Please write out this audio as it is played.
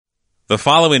The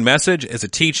following message is a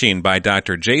teaching by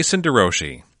Dr. Jason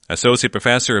DeRouchie, Associate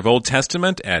Professor of Old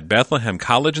Testament at Bethlehem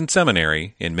College and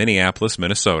Seminary in Minneapolis,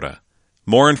 Minnesota.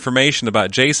 More information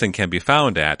about Jason can be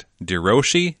found at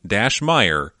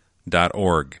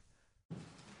derouchie-meyer.org.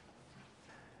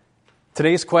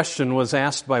 Today's question was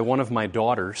asked by one of my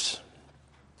daughters,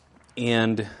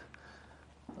 and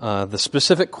the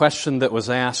specific question that was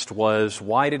asked was,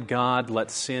 why did God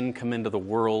let sin come into the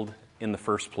world in the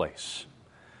first place?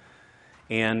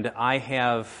 And I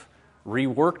have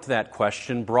reworked that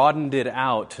question, broadened it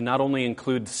out to not only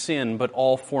include sin, but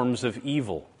all forms of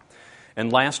evil.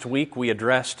 And last week we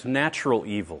addressed natural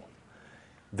evil.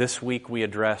 This week we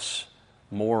address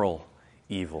moral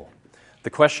evil. The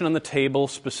question on the table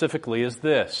specifically is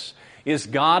this: is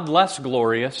God less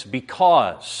glorious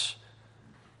because?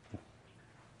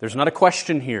 There's not a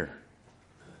question here.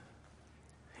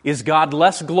 Is God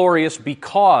less glorious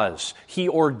because He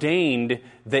ordained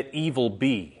that evil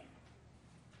be?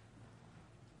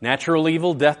 Natural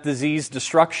evil, death, disease,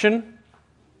 destruction.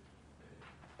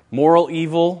 Moral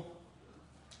evil,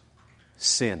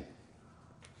 sin.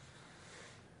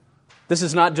 This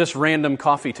is not just random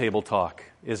coffee table talk,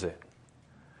 is it?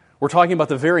 We're talking about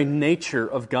the very nature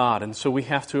of God, and so we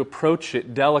have to approach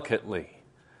it delicately.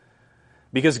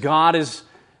 Because God is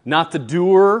not the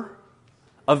doer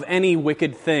of any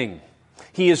wicked thing.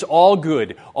 He is all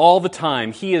good all the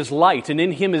time. He is light, and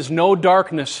in Him is no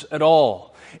darkness at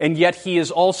all. And yet He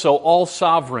is also all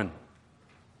sovereign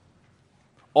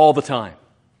all the time.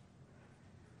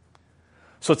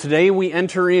 So today we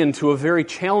enter into a very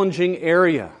challenging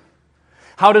area.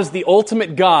 How does the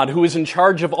ultimate God, who is in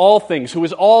charge of all things, who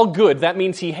is all good, that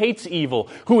means He hates evil,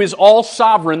 who is all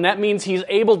sovereign, that means He's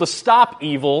able to stop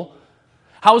evil,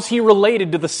 how is He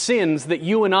related to the sins that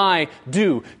you and I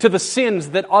do, to the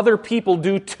sins that other people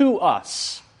do to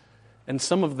us? And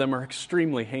some of them are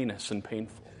extremely heinous and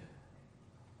painful.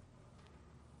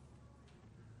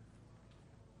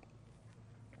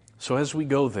 So as we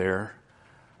go there,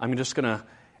 I'm just going to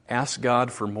ask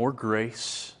God for more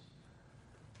grace.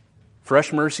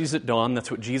 Fresh mercies at dawn,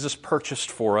 that's what Jesus purchased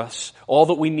for us. All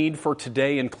that we need for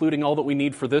today, including all that we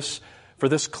need for this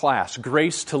class.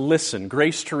 Grace to listen,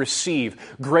 grace to receive,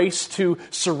 grace to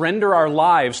surrender our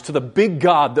lives to the big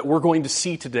God that we're going to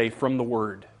see today from the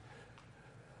Word.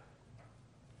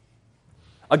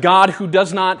 A God who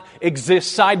does not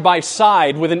exist side by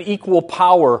side with an equal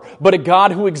power, but a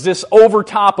God who exists over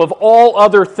top of all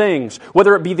other things,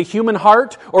 whether it be the human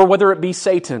heart or whether it be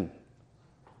Satan.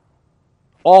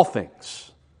 All things.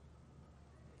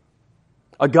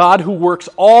 A God who works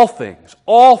all things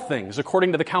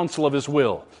according to the counsel of His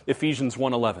will. Ephesians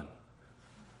 1:11.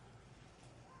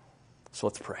 So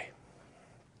let's pray.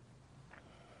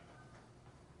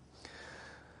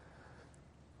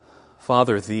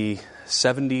 Father, the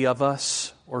 70 of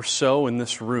us or so in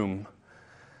this room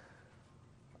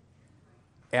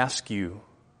ask You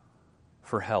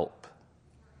for help.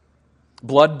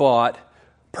 Blood-bought,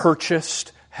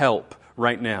 purchased help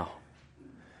right now.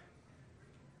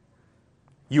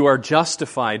 You are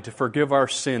justified to forgive our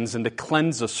sins and to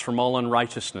cleanse us from all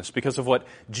unrighteousness because of what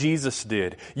Jesus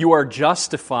did. You are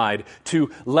justified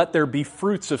to let there be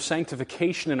fruits of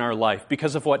sanctification in our life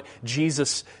because of what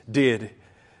Jesus did.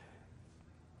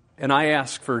 And I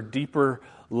ask for deeper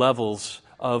levels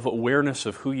of awareness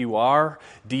of who You are,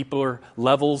 deeper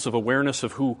levels of awareness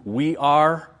of who we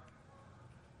are,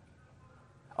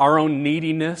 our own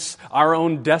neediness, our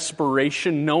own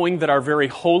desperation, knowing that our very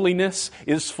holiness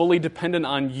is fully dependent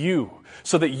on You,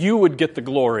 so that You would get the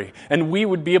glory, and we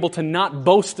would be able to not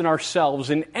boast in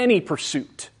ourselves in any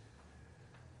pursuit.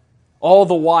 All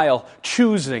the while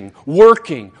choosing,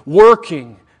 working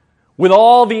with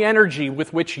all the energy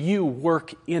with which You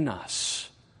work in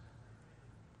us.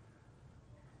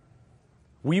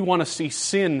 We want to see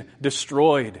sin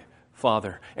destroyed,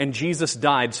 Father, and Jesus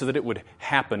died so that it would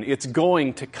happen. It's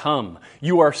going to come.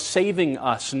 You are saving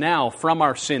us now from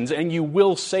our sins, and You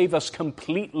will save us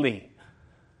completely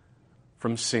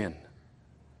from sin.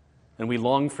 And we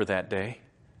long for that day.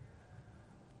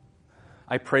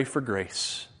 I pray for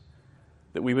grace,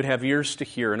 that we would have ears to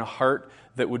hear and a heart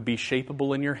that would be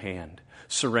shapeable in Your hand,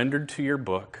 surrendered to Your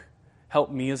book. Help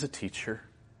me as a teacher.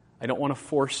 I don't want to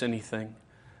force anything.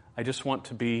 I just want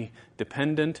to be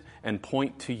dependent and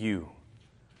point to You.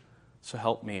 So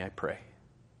help me, I pray.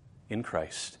 In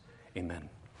Christ, amen.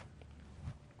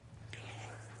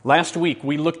 Last week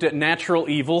we looked at natural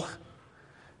evil,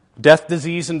 death,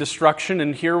 disease, and destruction,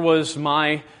 and here was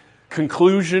my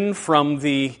conclusion from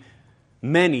the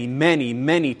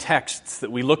many texts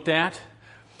that we looked at.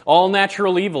 All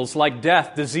natural evils like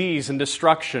death, disease, and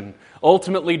destruction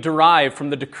ultimately derive from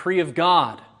the decree of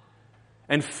God.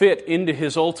 and fit into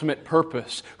His ultimate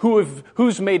purpose?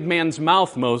 Who's made man's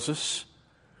mouth, Moses?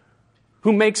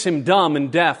 Who makes him dumb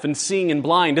and deaf and seeing and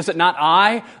blind? Is it not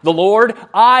I, the Lord?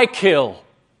 I kill,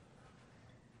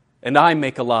 and I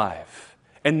make alive,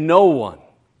 and no one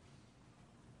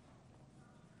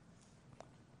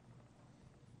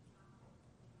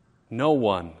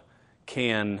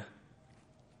can.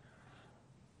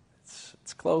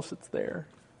 It's close, it's there.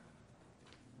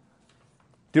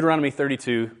 Deuteronomy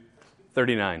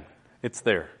 32:39. It's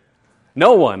there.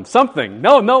 No one, something.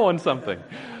 No one, something.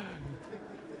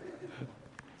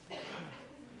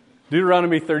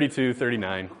 Deuteronomy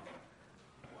 32:39.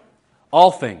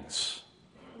 All things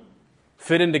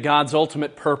fit into God's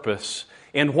ultimate purpose.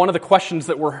 And one of the questions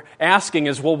that we're asking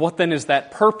is, well, what then is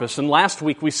that purpose? And last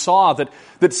week we saw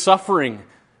that suffering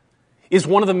is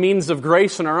one of the means of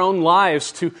grace in our own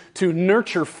lives to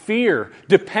nurture fear,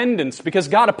 dependence, because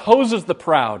God opposes the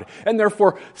proud. And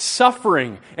therefore,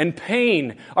 suffering and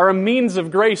pain are a means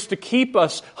of grace to keep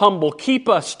us humble, keep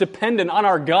us dependent on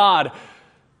our God.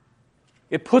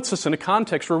 It puts us in a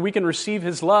context where we can receive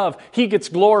His love. He gets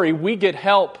glory, we get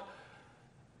help.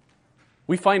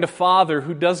 We find a Father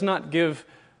who does not give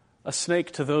a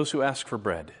snake to those who ask for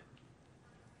bread.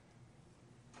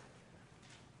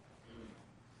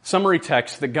 Summary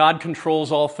text, that God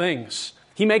controls all things.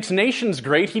 He makes nations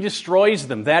great, He destroys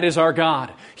them. That is our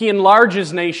God. He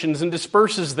enlarges nations and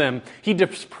disperses them. He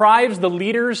deprives the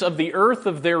leaders of the earth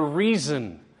of their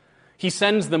reason. He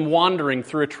sends them wandering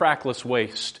through a trackless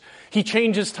waste. He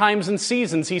changes times and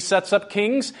seasons. He sets up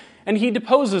kings and He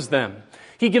deposes them.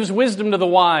 He gives wisdom to the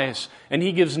wise, and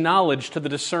He gives knowledge to the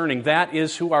discerning. That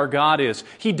is who our God is.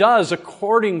 He does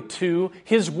according to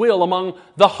His will among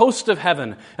the host of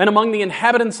heaven and among the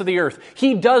inhabitants of the earth.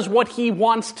 He does what He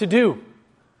wants to do.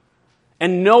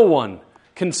 And no one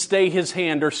can stay His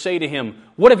hand or say to Him,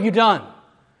 "What have you done?"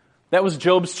 That was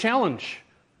Job's challenge.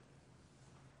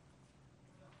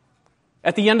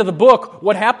 At the end of the book,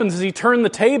 what happens is he turned the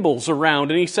tables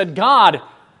around and he said, "God,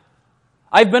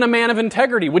 I've been a man of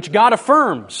integrity," which God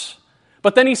affirms.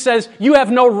 But then he says, "You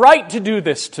have no right to do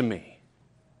this to me."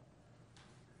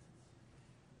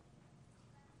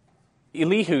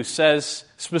 Elihu says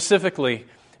specifically,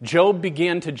 Job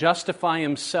began to justify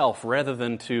himself rather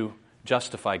than to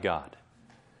justify God.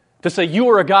 To say, "You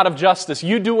are a God of justice.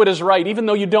 You do what is right, even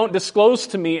though you don't disclose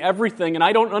to me everything, and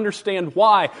I don't understand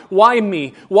why. Why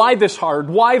me? Why this hard?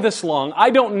 Why this long? I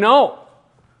don't know."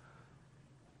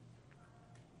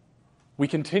 We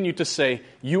continue to say,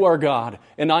 "You are God,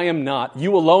 and I am not.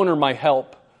 You alone are my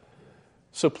help.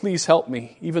 So please help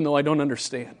me, even though I don't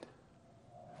understand."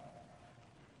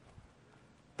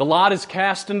 The lot is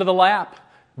cast into the lap,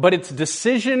 but its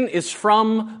decision is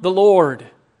from the Lord.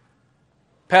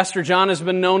 Pastor John has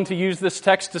been known to use this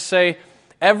text to say,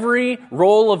 every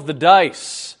roll of the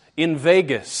dice in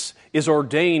Vegas is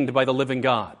ordained by the living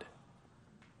God.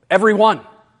 Every one.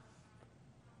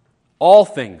 All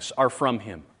things are from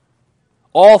Him.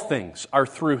 All things are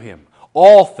through Him.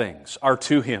 All things are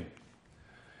to Him.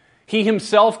 He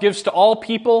Himself gives to all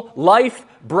people life,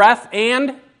 breath,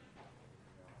 and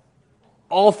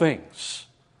all things.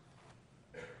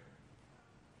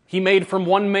 He made from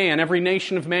one man every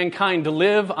nation of mankind to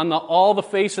live on all the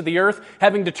face of the earth,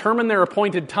 having determined their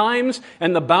appointed times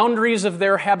and the boundaries of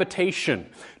their habitation.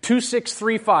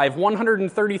 2635,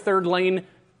 133rd Lane,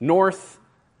 north,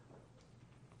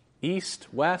 east,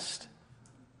 west.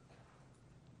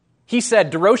 He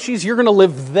said, "Deroshis, you're going to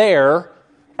live there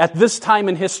at this time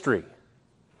in history."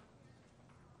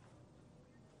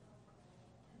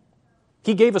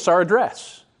 He gave us our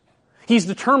address. He's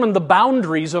determined the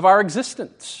boundaries of our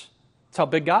existence. That's how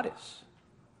big God is.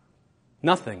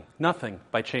 Nothing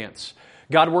by chance.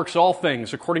 God works all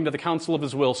things according to the counsel of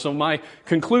His will. So my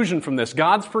conclusion from this,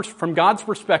 from God's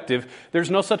perspective,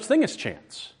 there's no such thing as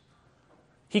chance.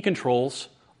 He controls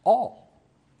all.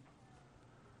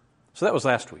 So that was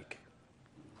last week.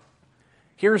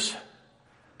 Here's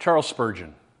Charles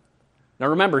Spurgeon. Now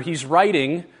remember, he's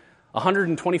writing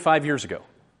 125 years ago.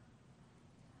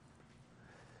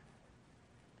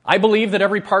 "I believe that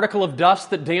every particle of dust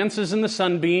that dances in the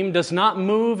sunbeam does not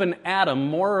move an atom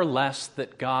more or less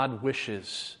that God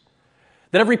wishes.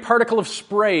 That every particle of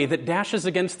spray that dashes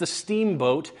against the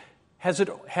steamboat has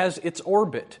its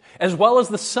orbit, as well as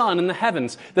the sun in the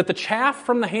heavens, that the chaff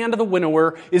from the hand of the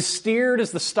winnower is steered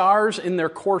as the stars in their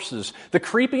courses. The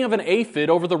creeping of an aphid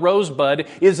over the rosebud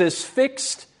is as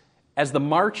fixed as the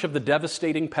march of the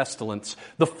devastating pestilence.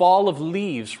 The fall of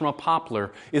leaves from a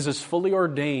poplar is as fully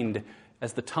ordained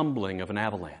as the tumbling of an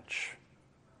avalanche."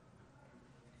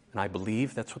 And I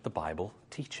believe that's what the Bible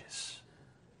teaches.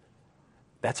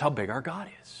 That's how big our God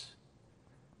is.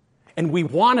 And we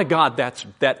want a God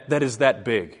that is that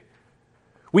big.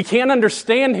 We can't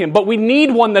understand Him, but we need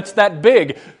one that's that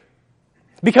big.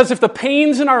 Because if the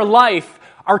pains in our life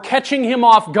are catching Him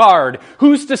off guard,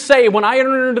 who's to say when I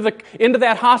enter into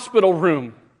that hospital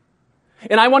room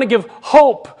and I want to give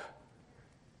hope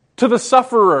to the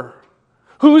sufferer,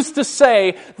 who's to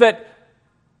say that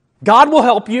God will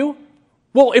help you?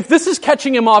 Well, if this is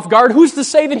catching Him off guard, who's to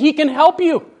say that He can help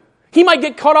you? He might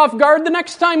get caught off guard the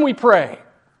next time we pray.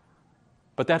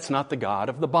 But that's not the God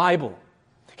of the Bible.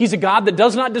 He's a God that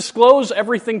does not disclose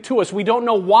everything to us. We don't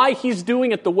know why He's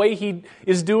doing it the way He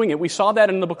is doing it. We saw that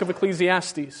in the book of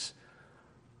Ecclesiastes.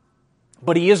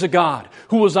 But He is a God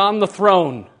who was on the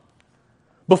throne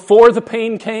before the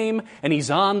pain came, and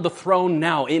He's on the throne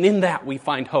now. And in that we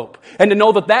find hope. And to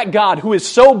know that that God who is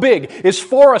so big is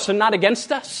for us and not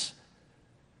against us,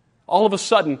 all of a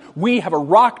sudden we have a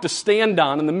rock to stand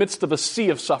on in the midst of a sea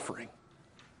of suffering.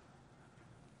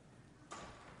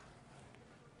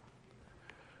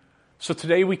 So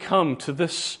today we come to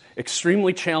this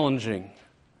extremely challenging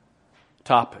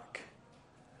topic.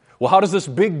 Well, how does this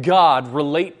big God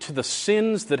relate to the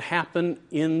sins that happen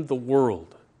in the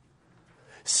world?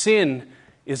 Sin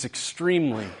is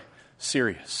extremely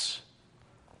serious.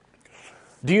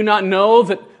 Do you not know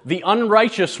that the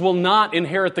unrighteous will not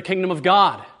inherit the kingdom of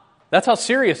God? That's how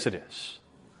serious it is.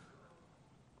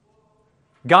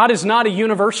 God is not a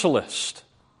universalist,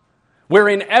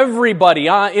 wherein everybody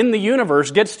in the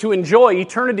universe gets to enjoy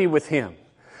eternity with Him.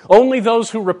 Only those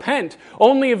who repent,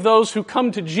 only of those who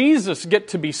come to Jesus get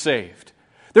to be saved.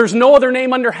 There's no other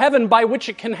name under heaven by which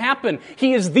it can happen.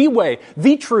 He is the way,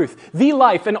 the truth, the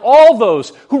life, and all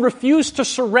those who refuse to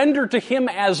surrender to Him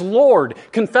as Lord,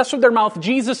 confess with their mouth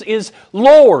Jesus is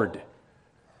Lord.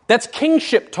 That's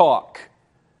kingship talk.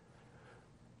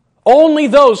 Only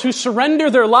those who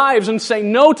surrender their lives and say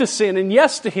no to sin and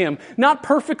yes to Him, not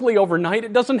perfectly overnight,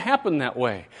 it doesn't happen that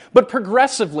way, but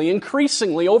progressively,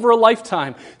 increasingly over a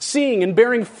lifetime, seeing and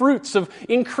bearing fruits of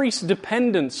increased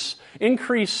dependence,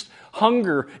 increased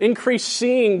hunger, increased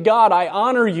seeing, God, I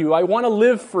honor You, I want to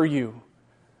live for You.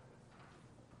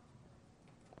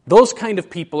 Those kind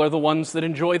of people are the ones that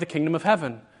enjoy the kingdom of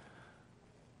heaven.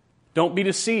 Don't be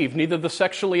deceived, neither the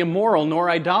sexually immoral, nor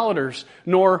idolaters,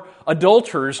 nor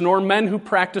adulterers, nor men who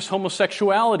practice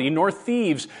homosexuality, nor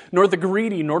thieves, nor the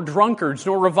greedy, nor drunkards,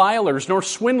 nor revilers, nor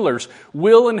swindlers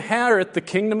will inherit the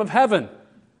kingdom of heaven.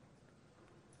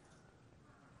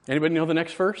 Anybody know the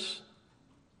next verse?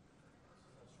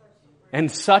 And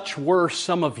such were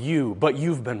some of you, but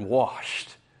you've been washed.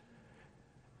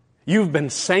 You've been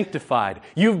sanctified.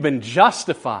 You've been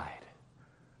justified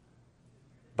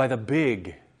by the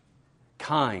big,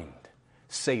 kind,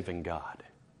 saving God.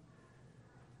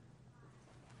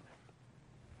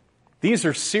 These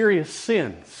are serious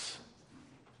sins.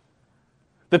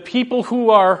 The people who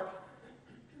are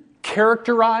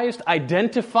characterized,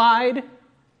 identified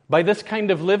by this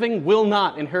kind of living will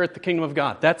not inherit the kingdom of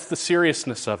God. That's the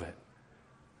seriousness of it.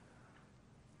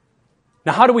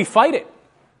 Now, how do we fight it?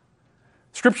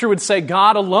 Scripture would say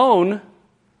God alone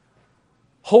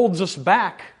holds us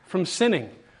back from sinning.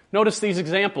 Notice these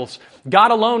examples.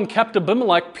 God alone kept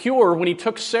Abimelech pure when he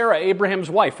took Sarah, Abraham's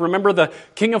wife. Remember the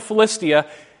king of Philistia,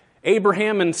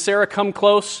 Abraham and Sarah come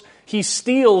close. He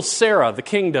steals Sarah, the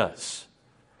king does.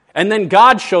 And then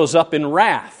God shows up in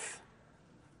wrath.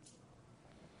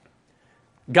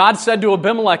 God said to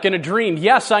Abimelech in a dream,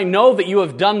 yes, I know that you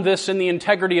have done this in the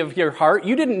integrity of your heart.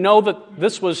 You didn't know that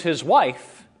this was his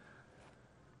wife.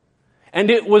 And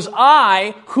it was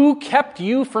I who kept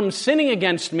you from sinning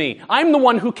against me. I'm the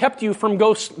one who kept you from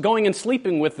going and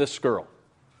sleeping with this girl.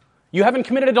 You haven't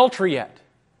committed adultery yet.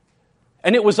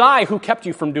 And it was I who kept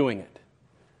you from doing it.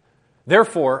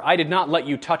 Therefore, I did not let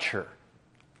you touch her.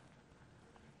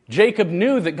 Jacob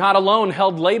knew that God alone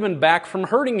held Laban back from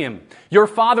hurting him. Your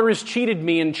father has cheated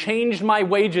me and changed my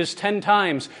wages 10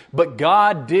 times, but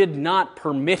God did not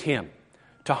permit him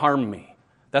to harm me.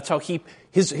 That's how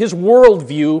his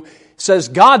worldview says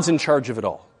God's in charge of it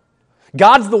all.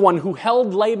 God's the one who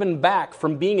held Laban back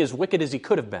from being as wicked as he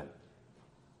could have been.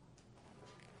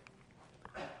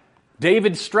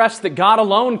 David stressed that God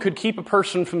alone could keep a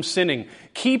person from sinning.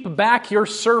 Keep back your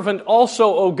servant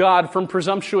also, O God, from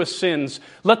presumptuous sins.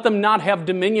 Let them not have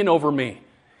dominion over me.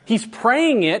 He's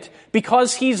praying it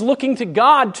because he's looking to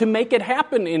God to make it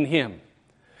happen in him.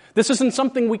 This isn't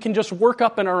something we can just work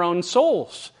up in our own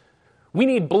souls. We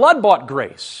need blood-bought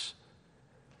grace.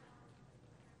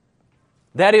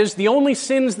 That is, the only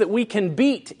sins that we can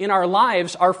beat in our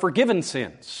lives are forgiven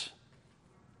sins.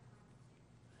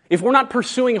 If we're not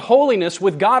pursuing holiness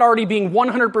with God already being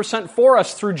 100% for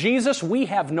us through Jesus, we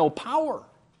have no power.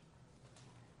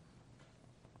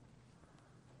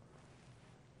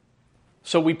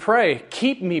 So we pray,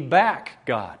 keep me back,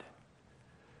 God.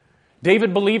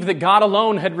 David believed that God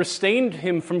alone had restrained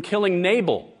him from killing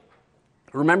Nabal.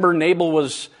 Remember, Nabal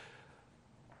was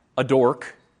a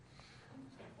dork.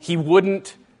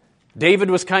 David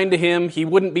was kind to him. He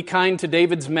wouldn't be kind to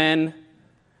David's men.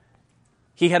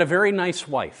 He had a very nice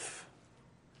wife.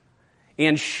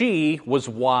 And she was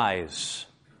wise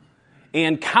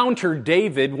and countered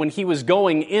David when he was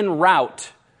going en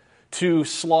route to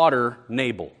slaughter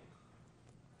Nabal.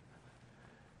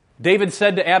 David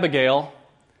said to Abigail,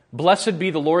 "Blessed be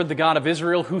the Lord, the God of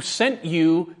Israel, who sent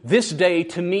you this day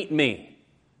to meet me."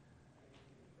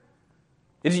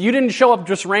 You didn't show up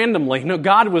just randomly. No,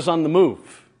 God was on the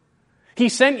move. He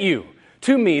sent you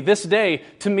to me this day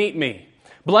to meet me.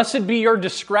 Blessed be your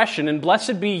discretion, and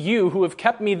blessed be you who have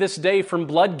kept me this day from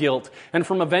blood guilt and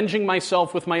from avenging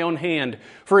myself with my own hand.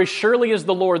 For as surely as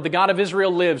the Lord, the God of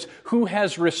Israel, lives, who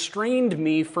has restrained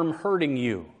me from hurting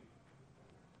you.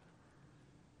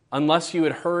 Unless you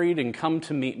had hurried and come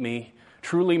to meet me,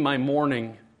 truly by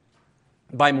morning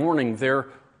there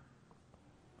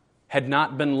had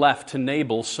not been left to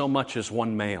Nabal so much as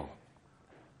one male.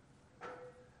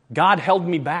 God held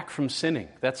me back from sinning.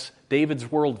 That's David's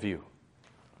worldview.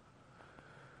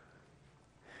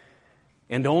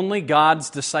 And only God's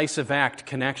decisive act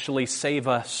can actually save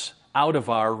us out of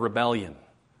our rebellion.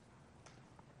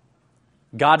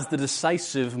 God's the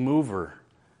decisive mover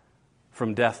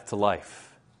from death to life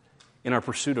in our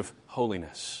pursuit of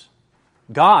holiness.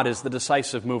 God is the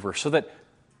decisive mover so that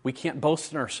we can't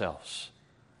boast in ourselves.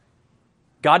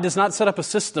 God does not set up a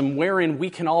system wherein we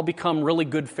can all become really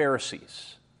good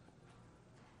Pharisees.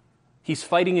 He's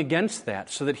fighting against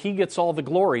that so that He gets all the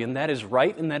glory, and that is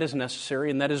right, and that is necessary,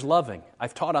 and that is loving.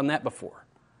 I've taught on that before.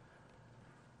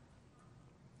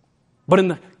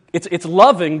 But it's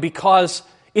loving because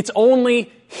it's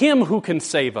only Him who can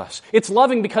save us. It's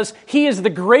loving because He is the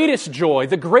greatest joy,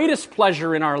 the greatest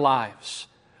pleasure in our lives.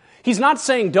 He's not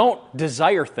saying don't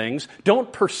desire things,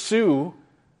 don't pursue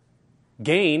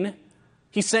gain.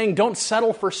 He's saying don't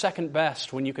settle for second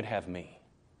best when you could have me,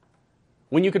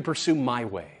 when you could pursue my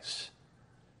ways.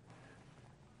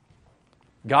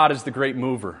 God is the great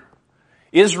mover.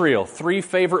 Israel, 3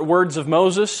 favorite words of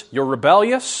Moses: you're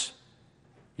rebellious,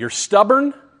 you're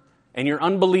stubborn, and you're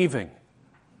unbelieving.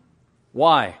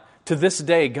 Why? To this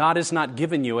day, God has not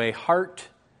given you a heart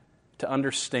to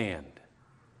understand,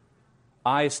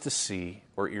 eyes to see,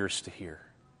 or ears to hear.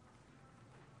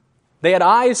 They had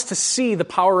eyes to see the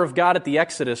power of God at the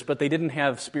Exodus, but they didn't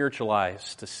have spiritual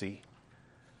eyes to see.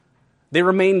 They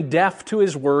remained deaf to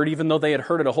His word, even though they had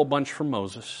heard it a whole bunch from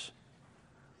Moses.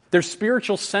 Their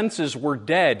spiritual senses were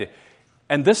dead,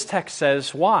 and this text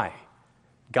says why?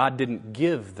 God didn't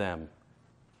give them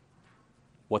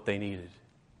what they needed.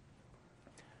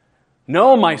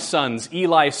 "No, my sons,"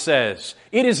 Eli says,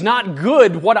 "it is not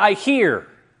good what I hear.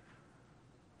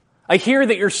 I hear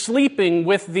that you're sleeping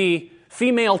with the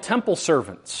female temple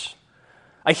servants.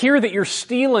 I hear that you're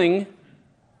stealing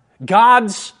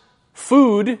God's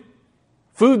food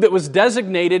that was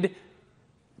designated,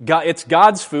 it's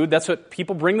God's food. That's what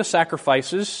people bring the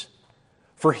sacrifices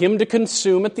for Him to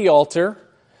consume at the altar.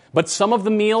 But some of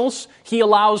the meals He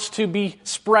allows to be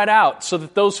spread out so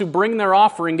that those who bring their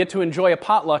offering get to enjoy a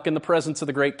potluck in the presence of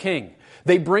the great king.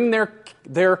 They bring their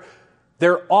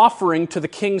offering to the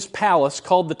king's palace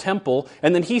called the temple,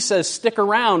 and then he says, stick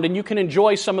around and you can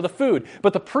enjoy some of the food.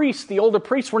 But the older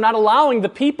priests, were not allowing the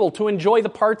people to enjoy the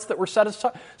parts that were set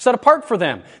apart for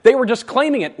them. They were just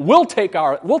claiming it. We'll take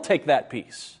that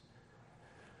piece.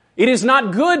 It is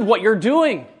not good what you're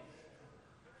doing.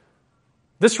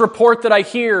 This report that I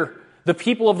hear, the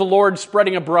people of the Lord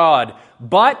spreading abroad,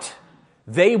 but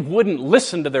they wouldn't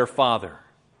listen to their father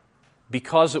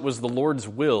because it was the Lord's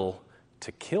will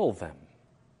to kill them.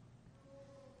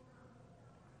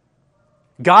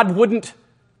 God wouldn't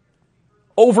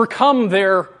overcome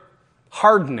their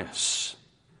hardness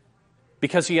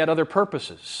because He had other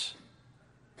purposes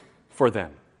for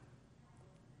them.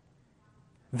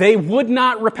 They would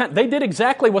not repent. They did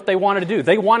exactly what they wanted to do.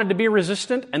 They wanted to be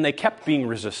resistant, and they kept being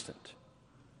resistant.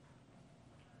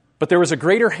 But there was a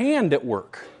greater hand at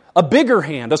work, a bigger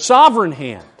hand, a sovereign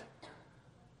hand,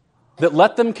 that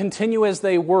let them continue as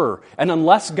they were. And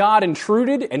unless God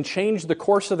intruded and changed the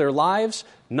course of their lives,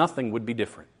 nothing would be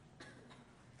different.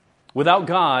 Without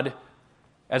God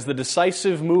as the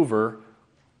decisive mover,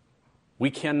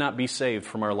 we cannot be saved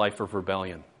from our life of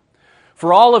rebellion.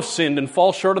 For all have sinned and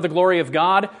fall short of the glory of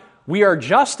God. We are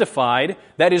justified,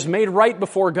 that is made right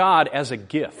before God, as a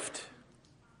gift.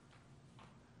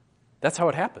 That's how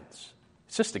it happens.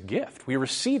 It's just a gift. We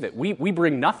receive it. We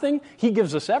bring nothing. He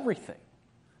gives us everything.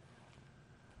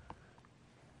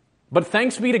 But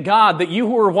thanks be to God that you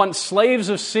who were once slaves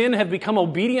of sin have become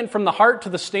obedient from the heart to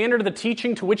the standard of the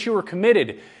teaching to which you were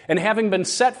committed, and having been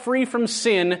set free from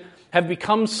sin, have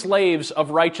become slaves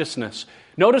of righteousness.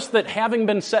 Notice that having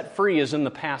been set free is in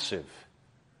the passive.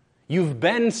 You've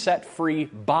been set free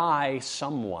by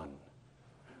someone.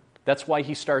 That's why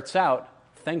he starts out,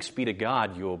 thanks be to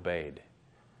God you obeyed.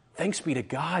 Thanks be to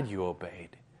God you obeyed.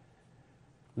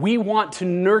 We want to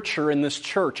nurture in this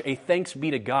church a thanks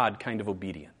be to God kind of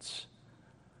obedience.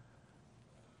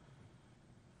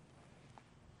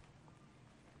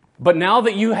 But now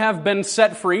that you have been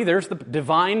set free, there's the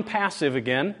divine passive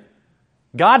again.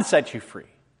 God set you free.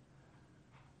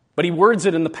 But he words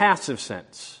it in the passive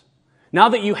sense. Now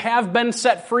that you have been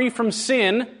set free from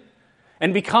sin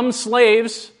and become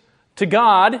slaves to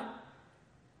God,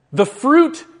 the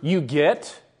fruit you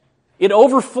get, it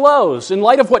overflows. In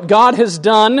light of what God has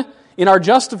done in our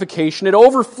justification, it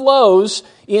overflows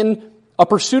in a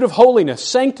pursuit of holiness,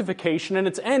 sanctification, and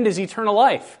its end is eternal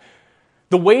life.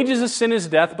 The wages of sin is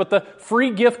death, but the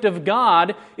free gift of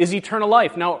God is eternal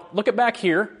life. Now, look at back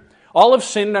here. All have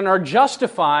sinned and are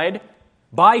justified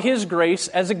by His grace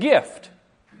as a gift.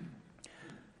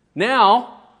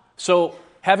 Now, so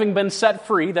having been set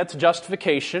free, that's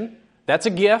justification, that's a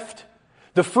gift.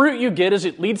 The fruit you get is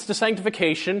it leads to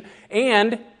sanctification,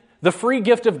 and the free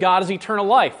gift of God is eternal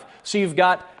life. So you've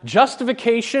got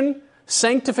justification,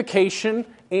 sanctification,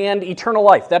 and eternal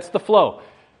life. That's the flow.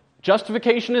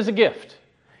 Justification is a gift.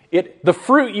 The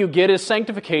fruit you get is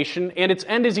sanctification, and its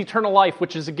end is eternal life,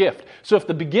 which is a gift. So if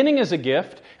the beginning is a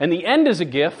gift, and the end is a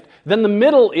gift, then the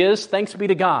middle is thanks be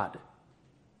to God.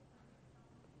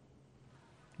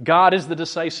 God is the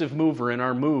decisive mover in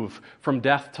our move from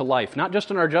death to life, not just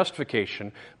in our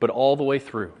justification, but all the way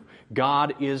through.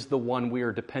 God is the one we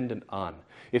are dependent on.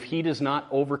 If He does not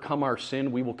overcome our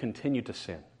sin, we will continue to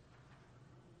sin.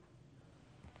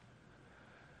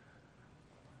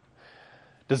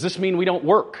 Does this mean we don't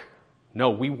work?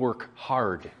 No, we work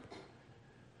hard.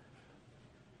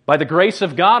 By the grace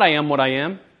of God, I am what I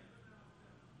am.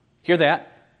 Hear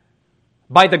that?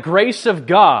 By the grace of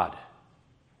God.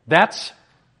 That's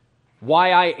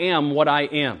why I am what I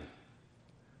am.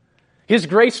 His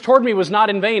grace toward me was not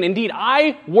in vain. Indeed,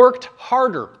 I worked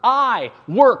harder. I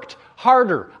worked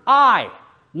harder. I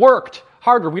worked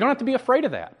harder. We don't have to be afraid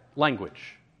of that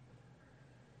language.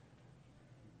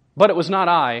 But it was not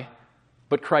I,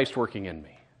 but Christ working in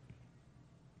me.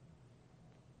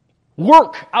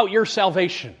 Work out your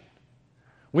salvation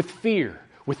with fear,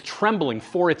 with trembling,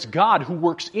 for it's God who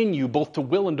works in you both to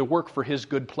will and to work for His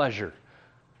good pleasure.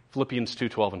 Philippians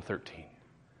 2:12 and 13.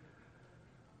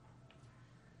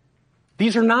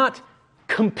 These are not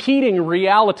competing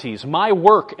realities, my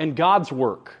work and God's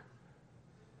work.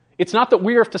 It's not that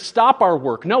we have to stop our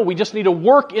work. No, we just need to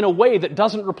work in a way that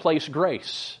doesn't replace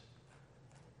grace,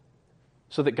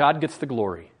 so that God gets the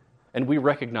glory, and we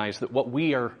recognize that what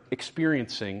we are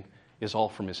experiencing is all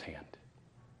from His hand.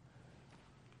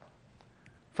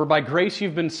 For by grace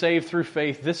you've been saved through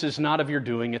faith. This is not of your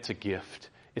doing, it's a gift.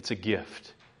 It's a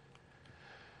gift.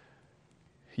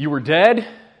 You were dead,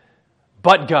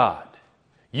 but God.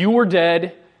 You were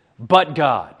dead, but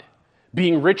God,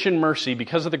 being rich in mercy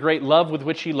because of the great love with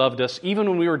which He loved us, even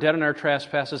when we were dead in our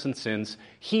trespasses and sins,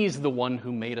 He's the one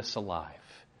who made us alive.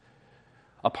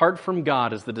 Apart from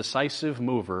God as the decisive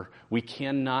mover, we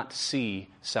cannot see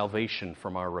salvation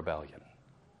from our rebellion.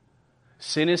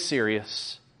 Sin is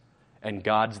serious, and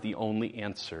God's the only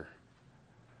answer.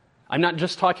 I'm not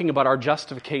just talking about our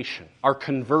justification, our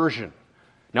conversion.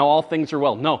 Now all things are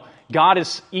well. No, God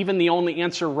is even the only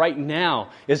answer right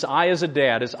now. As I as a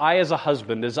dad, as I as a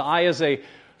husband, as I as a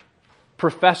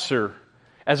professor,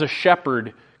 as a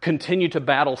shepherd, continue to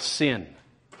battle sin.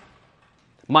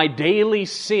 My daily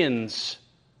sins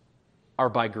are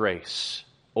by grace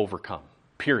overcome.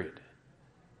 Period.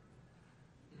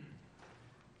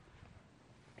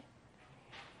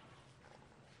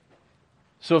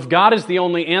 So if God is the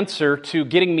only answer to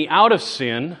getting me out of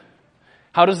sin,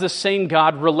 how does this same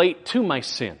God relate to my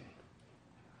sin?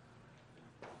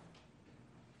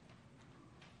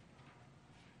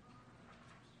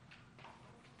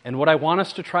 And what I want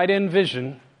us to try to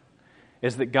envision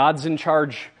is that God's in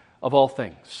charge of all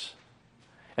things.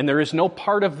 And there is no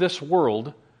part of this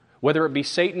world, whether it be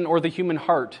Satan or the human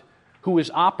heart, who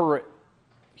is or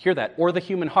the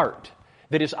human heart,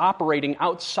 that is operating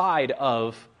outside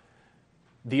of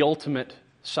the ultimate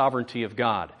sovereignty of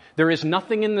God. There is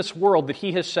nothing in this world that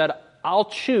He has said, I'll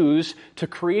choose to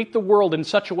create the world in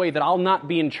such a way that I'll not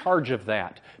be in charge of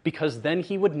that, because then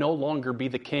He would no longer be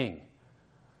the king.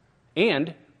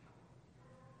 And,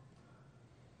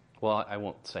 well, I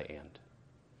won't say and.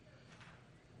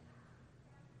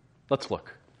 Let's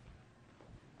look.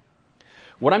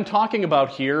 What I'm talking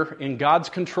about here in God's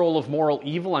control of moral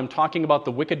evil, I'm talking about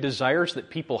the wicked desires that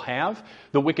people have,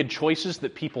 the wicked choices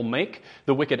that people make,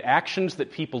 the wicked actions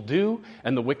that people do,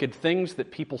 and the wicked things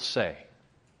that people say.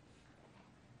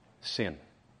 Sin.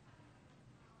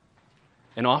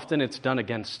 And often it's done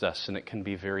against us, and it can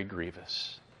be very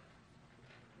grievous.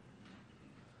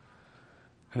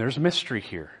 And there's mystery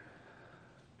here.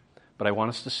 But I want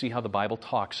us to see how the Bible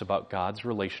talks about God's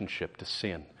relationship to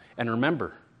sin. And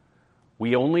remember,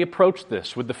 we only approach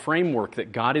this with the framework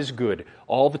that God is good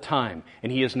all the time,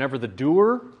 and He is never the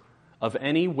doer of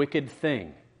any wicked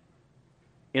thing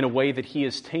in a way that He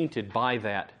is tainted by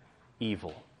that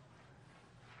evil.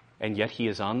 And yet He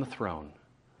is on the throne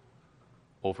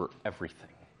over everything.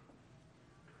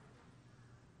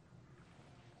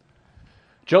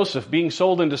 Joseph being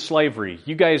sold into slavery.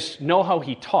 You guys know how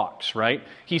he talks, right?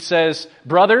 He says,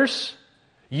 "Brothers,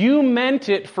 you meant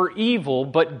it for evil,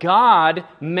 but God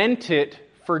meant it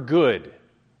for good."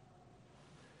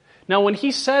 Now, when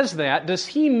he says that, does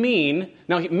he mean,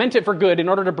 now he meant it for good in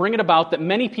order to bring it about that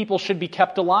many people should be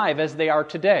kept alive as they are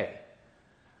today?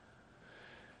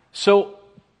 So,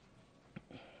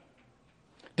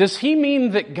 does he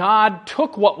mean that God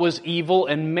took what was evil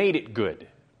and made it good?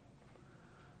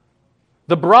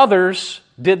 The brothers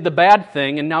did the bad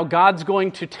thing, and now God's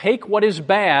going to take what is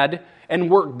bad and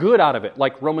work good out of it,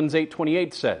 like Romans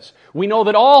 8:28 says. We know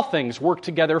that all things work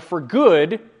together for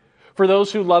good for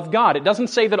those who love God. It doesn't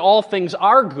say that all things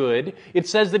are good. It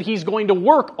says that He's going to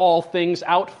work all things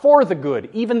out for the good,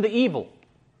 even the evil.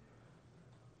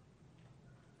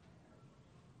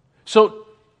 So,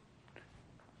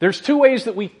 there's two ways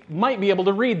that we might be able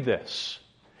to read this.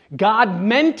 God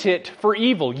meant it for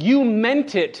evil. You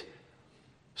meant it.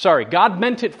 God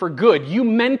meant it for good. You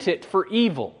meant it for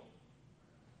evil.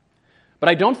 But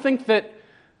I don't think that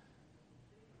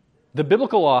the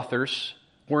biblical authors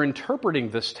were interpreting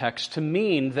this text to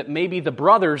mean that maybe the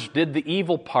brothers did the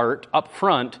evil part up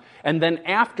front, and then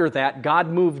after that, God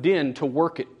moved in to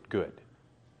work it good.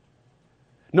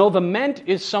 No, the meant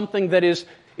is something that is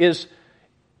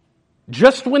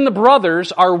just when the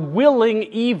brothers are willing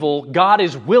evil, God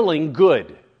is willing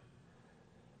good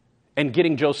and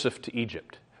getting Joseph to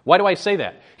Egypt. Why do I say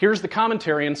that? Here's the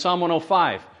commentary in Psalm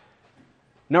 105.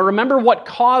 Now remember what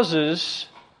causes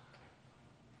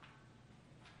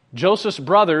Joseph's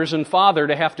brothers and father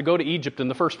to have to go to Egypt in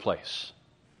the first place.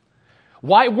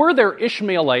 Why were there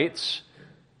Ishmaelites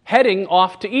heading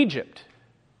off to Egypt?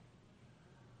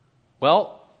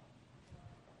 Well,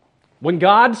 when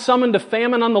God summoned a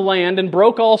famine on the land and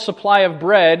broke all supply of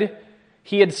bread,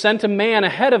 He had sent a man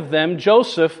ahead of them,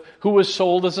 Joseph, who was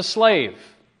sold as a slave.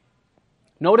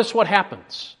 Notice what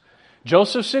happens.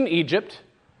 Joseph's in Egypt.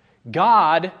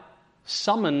 God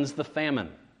summons the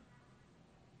famine.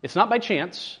 It's not by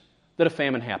chance that a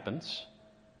famine happens.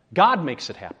 God makes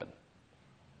it happen.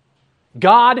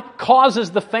 God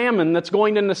causes the famine that's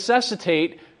going to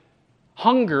necessitate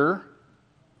hunger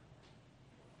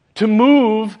to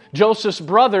move Joseph's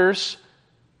brothers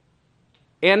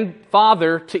and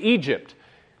father to Egypt.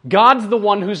 God's the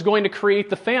one who's going to create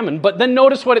the famine. But then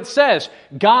notice what it says.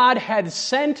 God had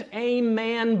sent a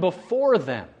man before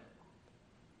them.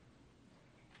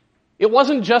 It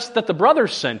wasn't just that the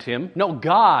brothers sent him. No,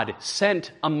 God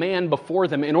sent a man before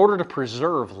them in order to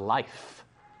preserve life.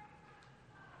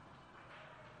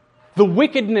 The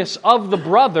wickedness of the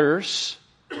brothers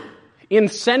in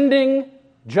sending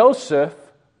Joseph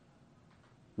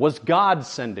was God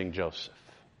sending Joseph.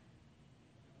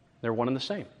 They're one and the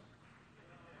same.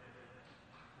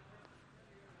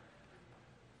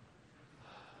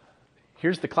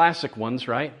 Here's the classic ones,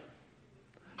 right?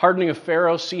 Hardening of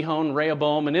Pharaoh, Sihon,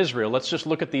 Rehoboam, and Israel. Let's just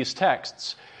look at these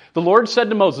texts. The Lord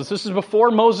said to Moses, this is before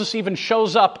Moses even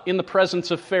shows up in the presence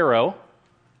of Pharaoh.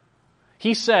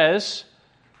 He says,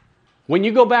 when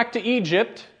you go back to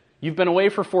Egypt, you've been away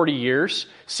for 40 years,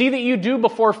 see that you do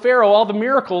before Pharaoh all the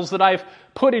miracles that I've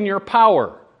put in your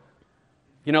power.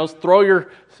 You know, throw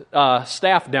your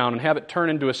staff down and have it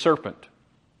turn into a serpent.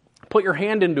 Put your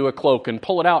hand into a cloak and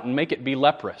pull it out and make it be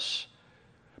leprous.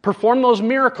 Perform those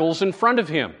miracles in front of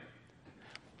him.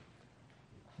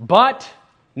 But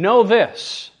know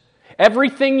this,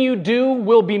 everything you do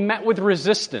will be met with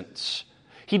resistance.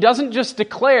 He doesn't just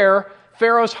declare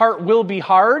Pharaoh's heart will be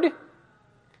hard.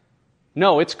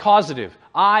 No, it's causative.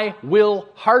 I will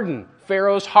harden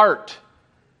Pharaoh's heart.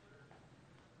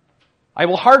 I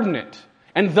will harden it.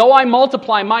 And though I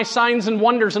multiply my signs and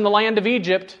wonders in the land of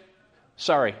Egypt,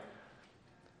 I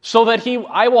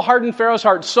will harden Pharaoh's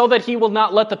heart so that he will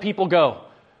not let the people go.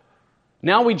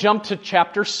 Now we jump to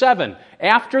chapter 7.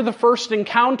 After the first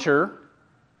encounter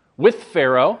with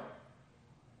Pharaoh,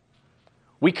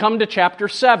 We come to chapter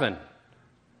 7.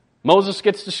 Moses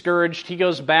gets discouraged. He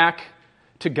goes back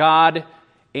to God,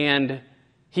 and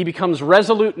he becomes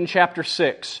resolute in chapter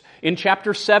 6. In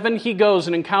chapter 7, he goes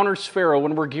and encounters Pharaoh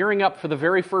when we're gearing up for the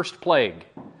very first plague.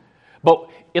 But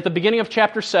at the beginning of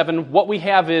chapter 7, what we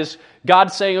have is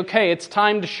God saying, okay, it's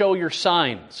time to show your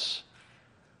signs.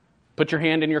 Put your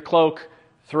hand in your cloak,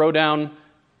 throw down,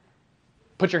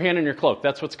 put your hand in your cloak.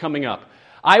 That's what's coming up.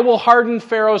 I will harden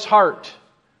Pharaoh's heart.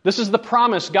 This is the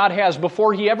promise God has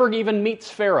before he ever even meets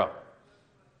Pharaoh.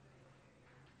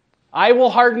 I will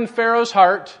harden Pharaoh's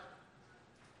heart,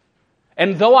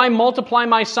 and though I multiply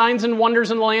my signs and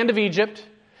wonders in the land of Egypt,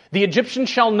 the Egyptians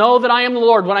shall know that I am the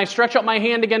Lord when I stretch out my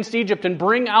hand against Egypt and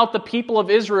bring out the people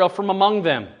of Israel from among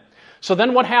them. So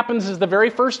then what happens is the very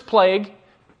first plague,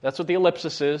 that's what the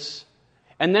ellipsis is,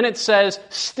 and then it says,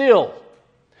 still,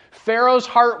 Pharaoh's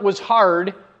heart was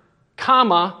hard,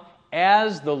 comma,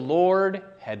 as the Lord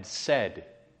had said.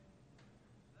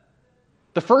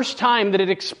 The first time that it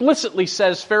explicitly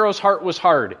says Pharaoh's heart was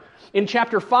hard. In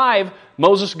chapter 5,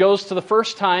 Moses goes to the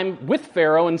first time with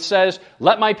Pharaoh and says,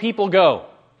 let my people go.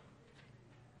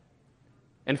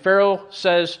 And Pharaoh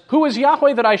says, who is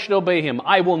Yahweh that I should obey him?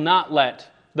 I will not let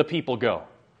the people go.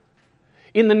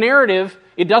 In the narrative,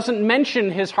 it doesn't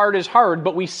mention his heart is hard,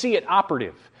 but we see it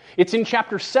operative. It's in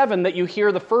chapter 7 that you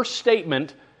hear the first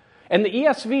statement, and the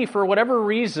ESV, for whatever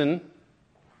reason,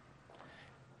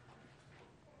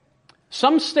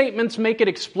 some statements make it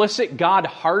explicit God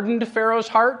hardened Pharaoh's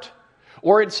heart,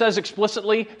 or it says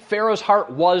explicitly Pharaoh's heart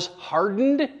was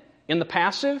hardened in the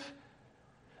passive.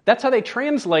 That's how they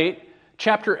translate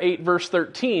chapter 8, verse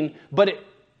 13, but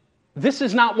this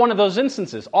is not one of those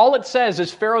instances. All it says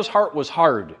is Pharaoh's heart was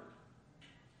hard.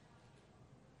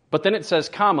 But then it says,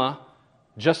 comma,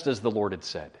 just as the Lord had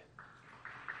said.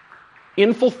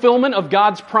 In fulfillment of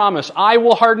God's promise, I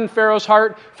will harden Pharaoh's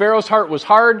heart. Pharaoh's heart was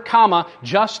hard, comma,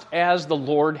 just as the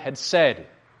Lord had said.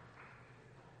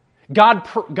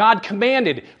 God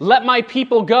commanded, let my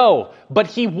people go, but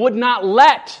he would not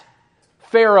let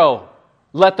Pharaoh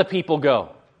let the people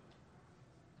go.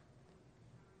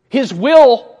 His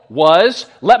will was,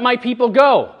 let my people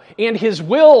go. And his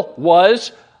will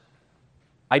was,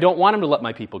 I don't want him to let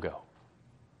my people go. Do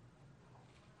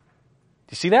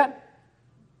you see that?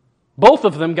 Both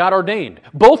of them God ordained.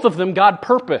 Both of them God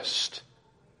purposed.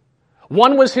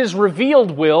 One was his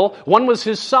revealed will, one was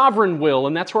his sovereign will,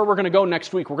 and that's where we're going to go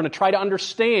next week. We're going to try to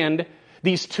understand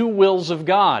these two wills of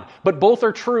God. But both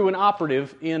are true and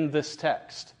operative in this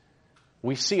text.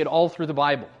 We see it all through the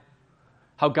Bible.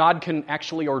 How God can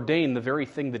actually ordain the very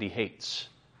thing that he hates,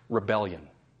 rebellion.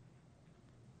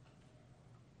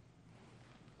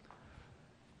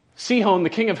 Sihon, the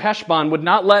king of Heshbon, would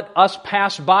not let us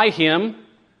pass by him.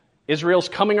 Israel's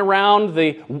coming around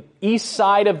the east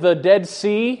side of the Dead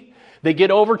Sea. They get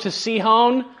over to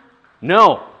Sihon.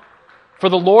 No. For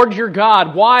the Lord your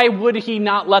God, why would he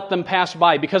not let them pass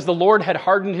by? Because the Lord had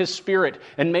hardened his spirit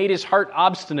and made his heart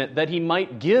obstinate, that he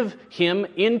might give him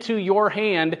into your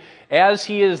hand as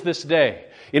he is this day.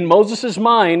 In Moses'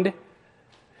 mind,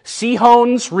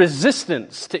 Sihon's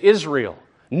resistance to Israel,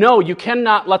 no, you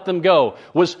cannot let them go,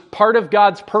 was part of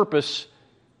God's purpose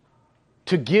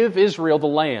to give Israel the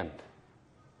land.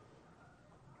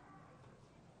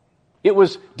 It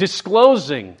was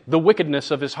disclosing the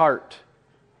wickedness of his heart.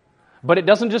 But it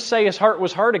doesn't just say his heart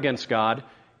was hard against God,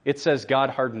 it says God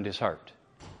hardened his heart.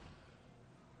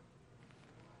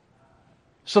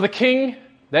 So the king,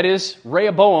 that is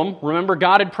Rehoboam, remember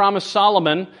God had promised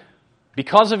Solomon,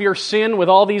 because of your sin with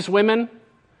all these women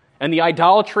and the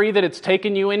idolatry that it's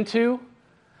taken you into,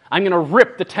 I'm going to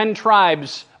rip the 10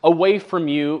 tribes away from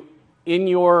you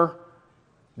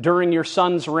during your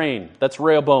son's reign. That's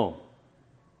Rehoboam.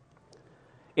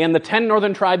 And the 10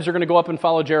 northern tribes are going to go up and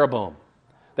follow Jeroboam.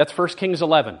 That's 1 Kings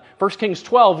 11. 1 Kings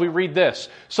 12, we read this.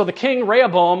 So the king,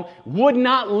 Rehoboam, would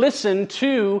not listen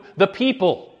to the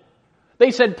people.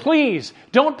 They said, please,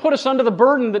 don't put us under the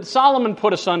burden that Solomon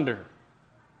put us under.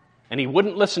 And he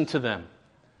wouldn't listen to them.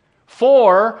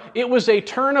 For it was a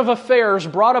turn of affairs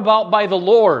brought about by the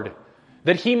Lord,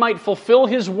 that he might fulfill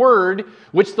his word,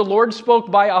 which the Lord spoke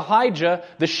by Ahijah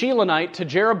the Shilonite to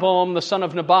Jeroboam the son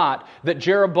of Nebat, that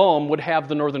Jeroboam would have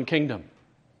the northern kingdom.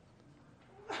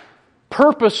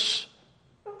 Purpose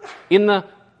in the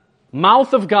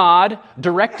mouth of God,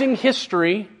 directing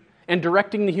history and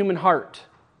directing the human heart.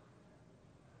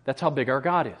 That's how big our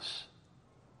God is.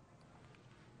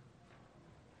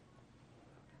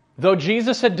 Though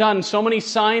Jesus had done so many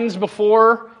signs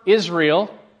before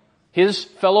Israel, his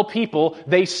fellow people,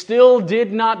 they still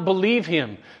did not believe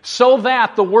him, so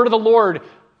that the word of the Lord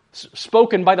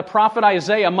spoken by the prophet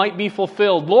Isaiah might be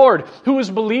fulfilled. Lord, who has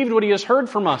believed what he has heard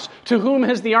from us? To whom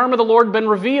has the arm of the Lord been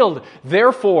revealed?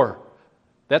 Therefore,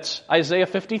 that's Isaiah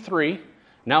 53.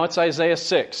 Now it's Isaiah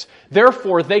 6.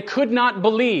 Therefore, they could not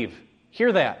believe.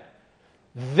 Hear that.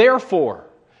 Therefore,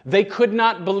 they could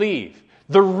not believe.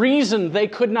 The reason they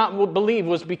could not believe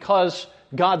was because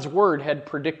God's word had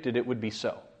predicted it would be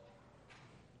so.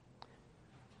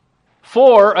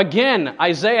 For, again,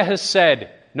 Isaiah has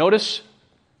said, notice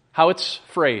how it's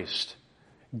phrased.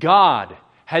 God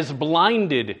has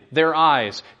blinded their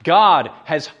eyes. God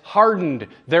has hardened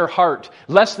their heart,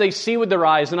 lest they see with their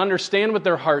eyes and understand with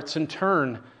their hearts and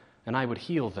turn, and I would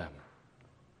heal them.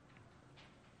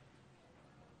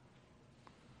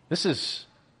 This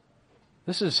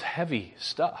is heavy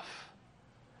stuff.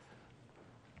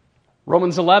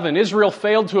 Romans 11, Israel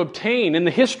failed to obtain. In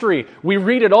the history, we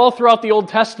read it all throughout the Old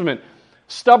Testament.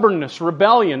 Stubbornness,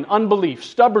 rebellion, unbelief.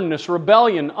 Stubbornness,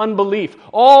 rebellion, unbelief.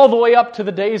 All the way up to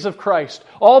the days of Christ.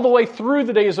 All the way through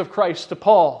the days of Christ to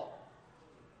Paul.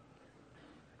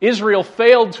 Israel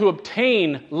failed to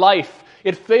obtain life.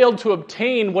 It failed to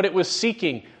obtain what it was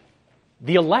seeking.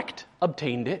 The elect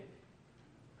obtained it.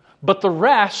 But the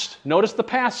rest, notice the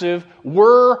passive,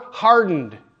 were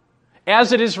hardened.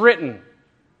 As it is written.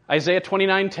 Isaiah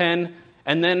 29:10,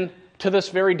 and then to this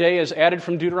very day, as added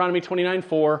from Deuteronomy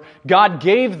 29:4, God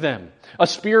gave them a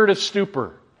spirit of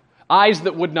stupor, eyes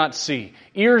that would not see,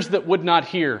 ears that would not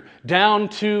hear, down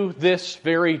to this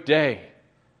very day.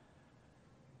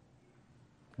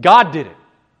 God did it.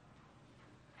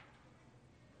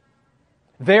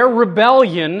 Their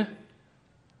rebellion,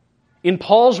 in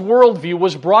Paul's worldview,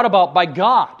 was brought about by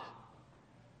God.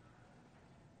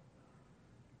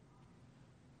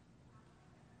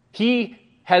 He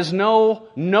has no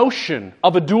notion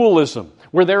of a dualism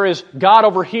where there is God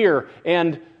over here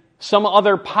and some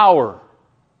other power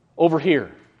over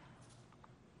here.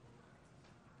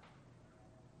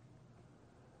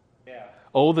 Yeah.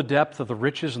 Oh, the depth of the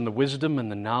riches and the wisdom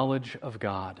and the knowledge of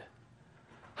God.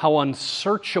 How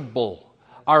unsearchable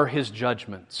are His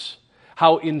judgments.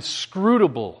 How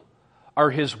inscrutable are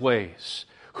His ways.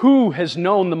 Who has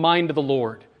known the mind of the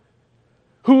Lord?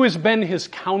 Who has been His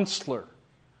counselor?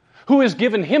 Who has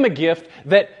given Him a gift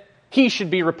that He should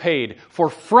be repaid? For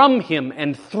from Him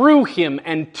and through Him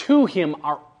and to Him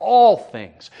are all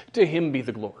things. To Him be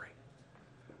the glory.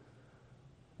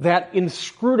 That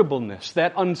inscrutableness,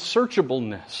 that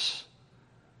unsearchableness.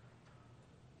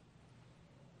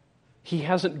 He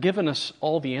hasn't given us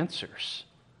all the answers,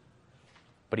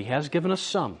 but He has given us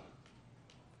some.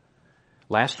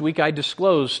 Last week I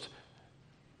disclosed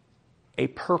a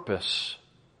purpose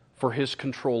for His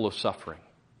control of suffering.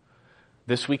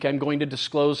 This week I'm going to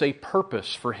disclose a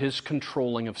purpose for His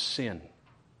controlling of sin.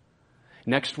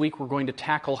 Next week we're going to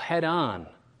tackle head on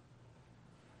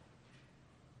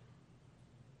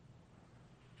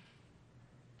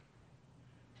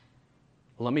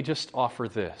let me just offer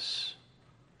this.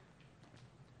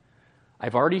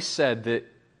 I've already said that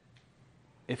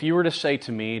if you were to say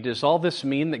to me, does all this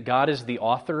mean that God is the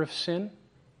author of sin?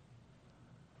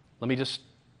 Let me just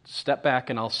step back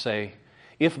and I'll say,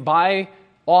 if by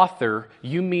author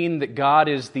you mean that God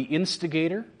is the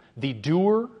instigator, the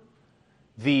doer,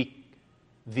 the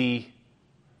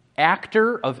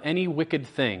actor of any wicked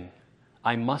thing,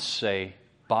 I must say,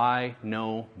 by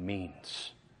no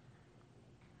means.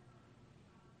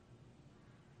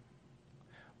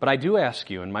 But I do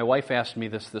ask you, and my wife asked me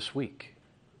this week,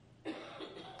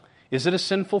 is it a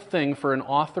sinful thing for an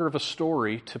author of a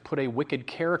story to put a wicked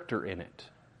character in it?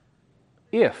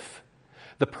 If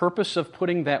the purpose of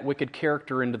putting that wicked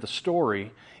character into the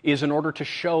story is in order to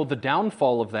show the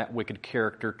downfall of that wicked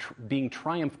character being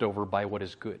triumphed over by what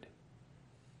is good.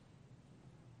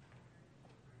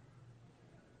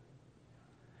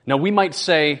 Now we might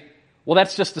say, well,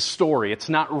 that's just a story. It's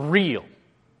not real.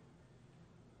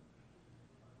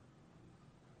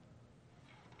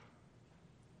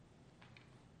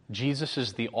 Jesus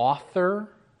is the author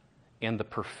and the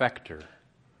perfecter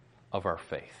of our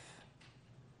faith.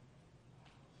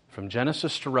 From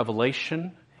Genesis to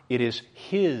Revelation, it is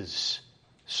His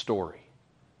story.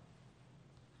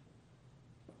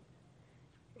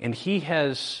 And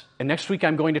next week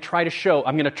I'm going to try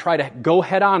to go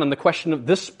head on the question of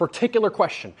this particular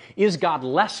question. Is God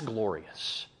less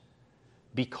glorious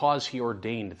because He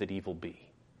ordained that evil be?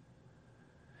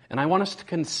 And I want us to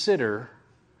consider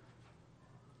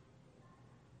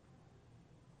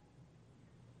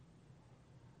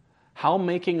how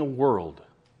making a world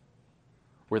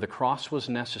where the cross was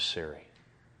necessary,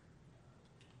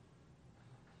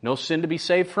 no sin to be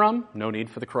saved from, no need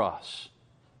for the cross.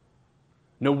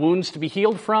 No wounds to be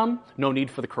healed from, no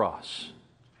need for the cross.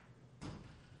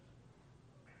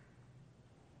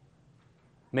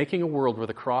 Making a world where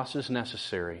the cross is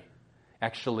necessary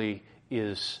actually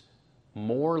is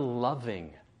more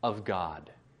loving of God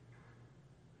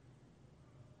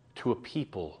to a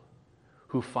people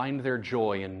who find their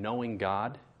joy in knowing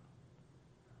God,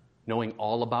 knowing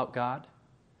all about God,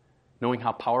 knowing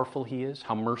how powerful He is,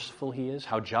 how merciful He is,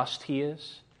 how just He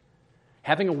is.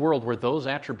 Having a world where those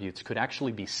attributes could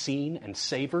actually be seen and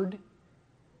savored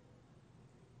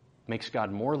makes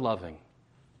God more loving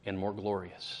and more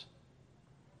glorious.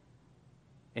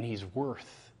 And He's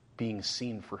worth being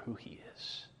seen for who He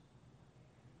is.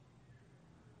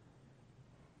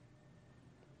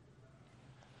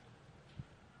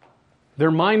 Their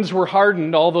minds were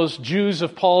hardened, all those Jews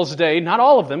of Paul's day. Not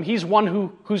all of them. He's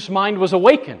one whose mind was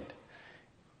awakened.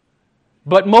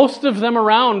 But most of them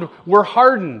around were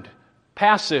hardened,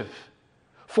 passive.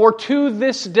 For to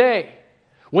this day,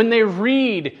 when they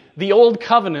read the Old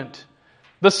Covenant,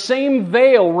 the same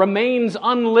veil remains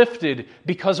unlifted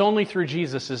because only through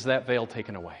Jesus is that veil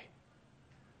taken away.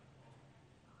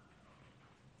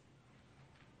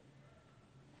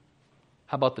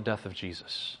 How about the death of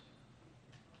Jesus?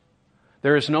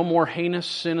 There is no more heinous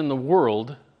sin in the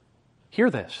world.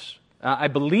 Hear this. I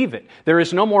believe it. There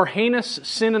is no more heinous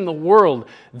sin in the world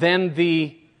than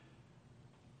the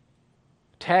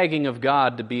tagging of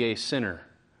God to be a sinner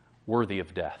worthy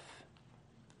of death.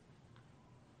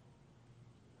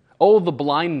 Oh, the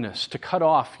blindness to cut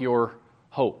off your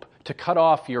hope, to cut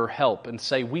off your help and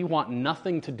say, we want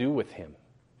nothing to do with Him.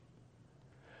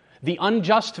 The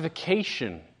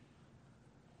unjustification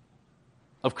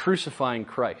of crucifying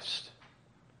Christ.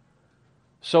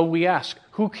 So we ask,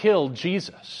 who killed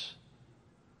Jesus?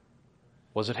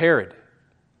 Was it Herod?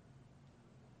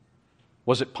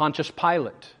 Was it Pontius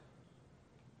Pilate?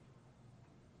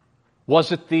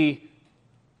 Was it the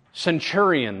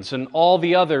centurions and all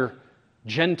the other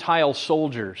Gentile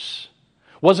soldiers?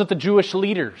 Was it the Jewish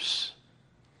leaders?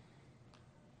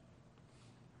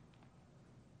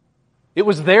 It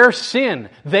was their sin.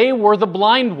 They were the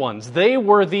blind ones. They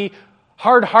were the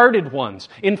hard-hearted ones.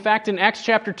 In fact, in Acts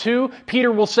chapter 2,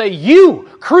 Peter will say, you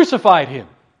crucified Him.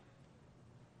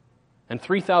 And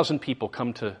 3,000 people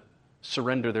come to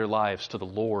surrender their lives to the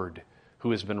Lord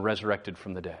who has been resurrected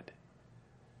from the dead.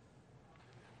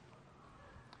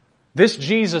 This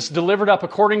Jesus delivered up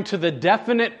according to the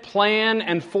definite plan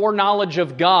and foreknowledge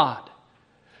of God.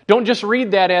 Don't just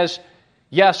read that as,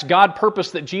 yes, God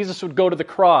purposed that Jesus would go to the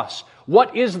cross.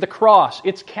 What is the cross?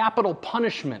 It's capital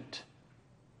punishment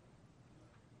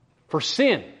for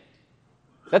sin.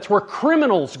 That's where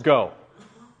criminals go.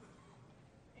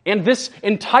 And this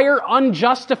entire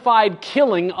unjustified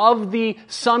killing of the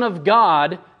Son of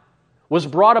God was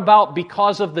brought about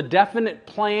because of the definite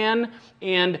plan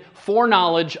and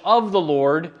foreknowledge of the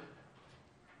Lord.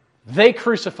 They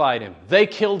crucified Him. They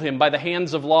killed Him by the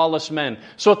hands of lawless men.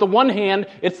 So at the one hand,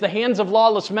 it's the hands of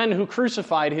lawless men who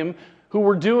crucified Him, who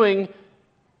were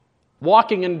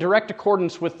walking in direct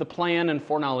accordance with the plan and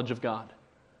foreknowledge of God.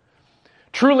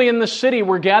 Truly in this city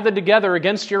we're gathered together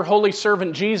against your holy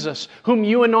servant Jesus, whom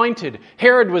you anointed.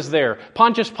 Herod was there.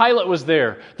 Pontius Pilate was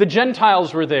there. The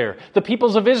Gentiles were there. The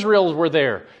peoples of Israel were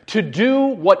there. To do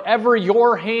whatever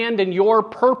your hand and your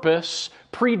purpose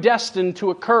predestined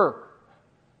to occur.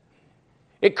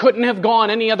 It couldn't have gone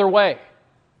any other way.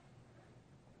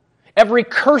 Every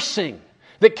cursing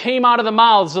that came out of the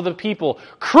mouths of the people,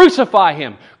 crucify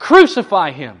Him,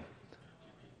 crucify Him,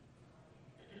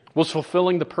 was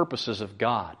fulfilling the purposes of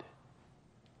God,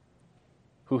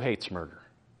 who hates murder,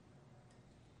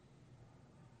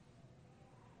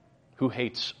 who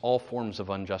hates all forms of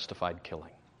unjustified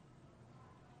killing.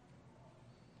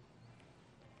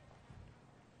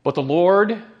 But the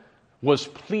Lord was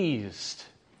pleased.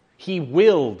 He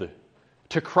willed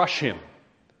to crush Him,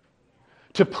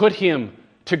 to put Him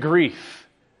to grief.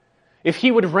 If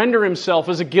He would render Himself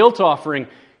as a guilt offering,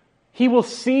 He will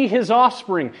see His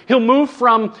offspring. He'll move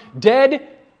from dead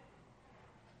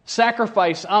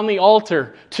sacrifice on the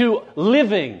altar to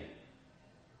living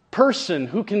person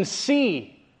who can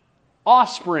see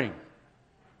offspring.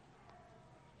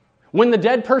 When the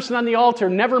dead person on the altar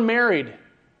never married,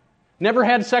 never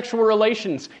had sexual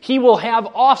relations, he will have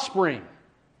offspring.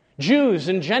 Jews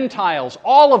and Gentiles,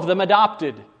 all of them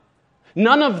adopted.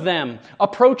 None of them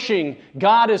approaching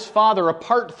God as Father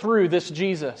apart through this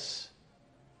Jesus.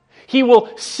 He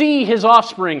will see his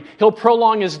offspring. He'll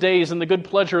prolong his days, and the good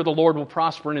pleasure of the Lord will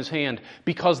prosper in his hand,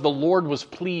 because the Lord was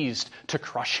pleased to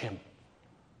crush him.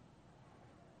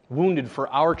 Wounded for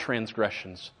our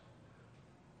transgressions,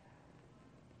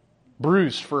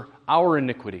 bruised for our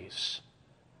iniquities.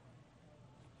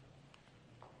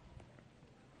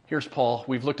 Here's Paul.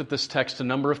 We've looked at this text a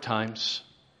number of times.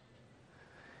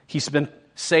 He's been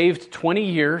saved 20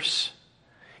 years.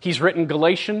 He's written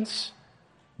Galatians,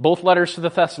 both letters to the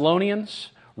Thessalonians,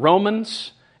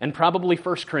 Romans, and probably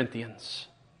 1 Corinthians.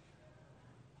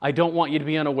 I don't want you to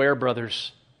be unaware,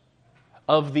 brothers,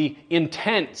 of the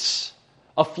intense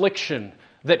affliction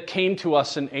that came to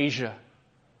us in Asia.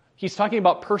 He's talking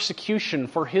about persecution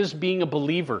for his being a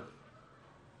believer.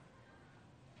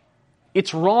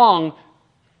 It's wrong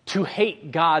to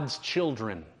hate God's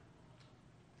children.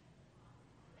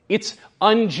 It's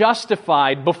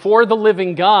unjustified before the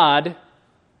living God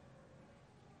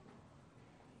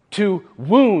to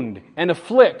wound and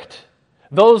afflict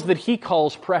those that He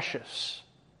calls precious.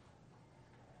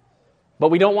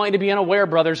 But we don't want you to be unaware,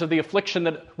 brothers, of the affliction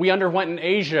that we underwent in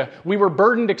Asia. We were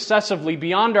burdened excessively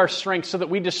beyond our strength so that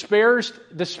we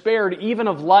despaired even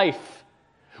of life.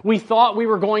 We thought we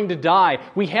were going to die.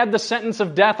 We had the sentence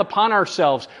of death upon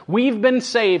ourselves. We've been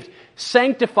saved,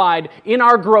 sanctified in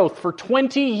our growth for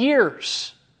 20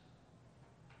 years.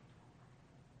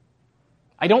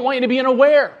 I don't want you to be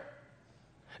unaware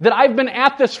that I've been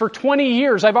at this for 20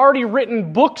 years. I've already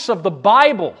written books of the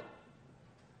Bible.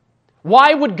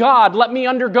 Why would God let me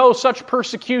undergo such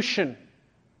persecution?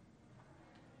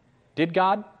 Did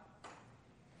God?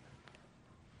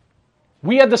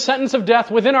 We had the sentence of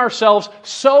death within ourselves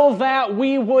so that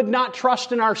we would not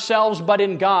trust in ourselves but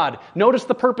in God. Notice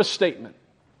the purpose statement.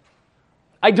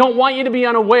 I don't want you to be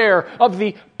unaware of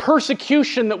the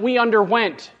persecution that we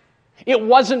underwent. It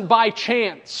wasn't by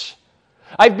chance.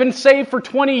 I've been saved for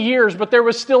 20 years, but there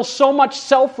was still so much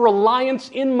self-reliance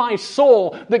in my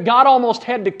soul that God almost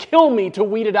had to kill me to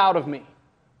weed it out of me.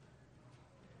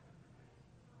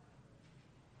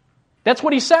 That's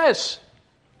what He says.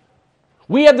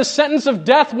 We had the sentence of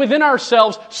death within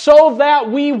ourselves so that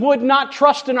we would not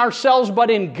trust in ourselves but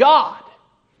in God.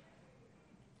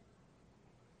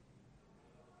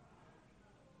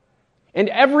 And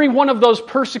every one of those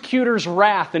persecutors'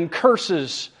 wrath and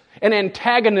curses and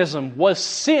antagonism was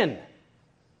sin.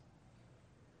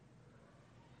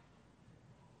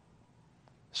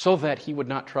 So that he would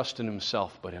not trust in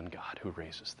himself but in God who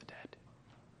raises the dead.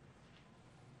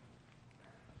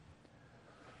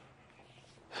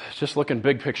 Just looking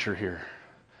big picture here.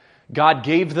 God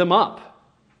gave them up.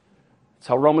 That's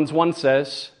how Romans 1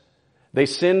 says. They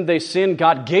sinned,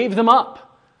 God gave them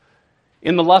up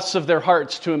in the lusts of their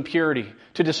hearts to impurity,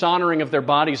 to dishonoring of their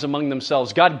bodies among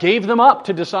themselves. God gave them up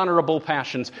to dishonorable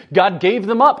passions. God gave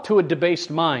them up to a debased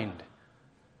mind.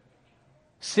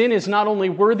 Sin is not only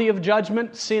worthy of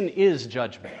judgment, sin is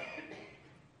judgment.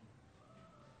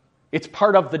 It's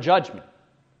part of the judgment.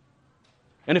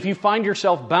 And if you find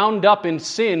yourself bound up in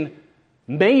sin,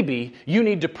 maybe you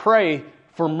need to pray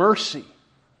for mercy,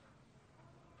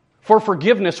 for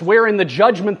forgiveness, wherein the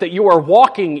judgment that you are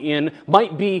walking in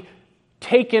might be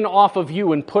taken off of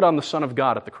you and put on the Son of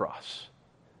God at the cross.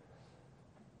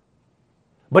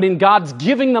 But in God's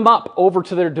giving them up over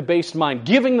to their debased mind,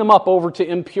 giving them up over to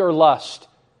impure lust,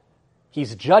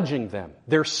 He's judging them.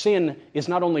 Their sin is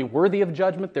not only worthy of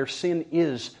judgment, their sin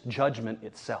is judgment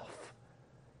itself.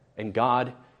 And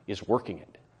God is working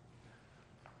it.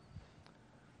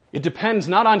 It depends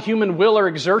not on human will or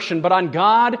exertion, but on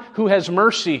God who has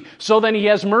mercy. So then He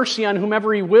has mercy on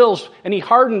whomever He wills, and He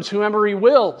hardens whomever He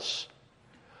wills.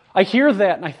 I hear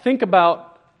that and I think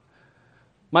about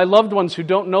my loved ones who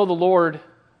don't know the Lord.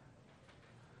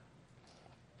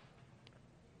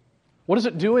 What does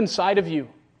it do inside of you?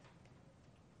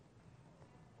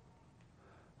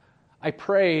 I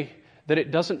pray that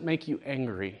it doesn't make you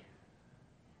angry.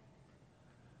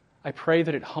 I pray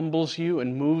that it humbles you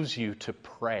and moves you to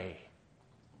pray.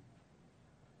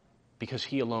 Because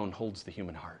He alone holds the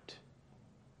human heart.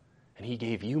 And He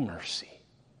gave you mercy.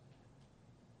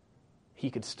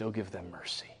 He could still give them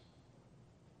mercy.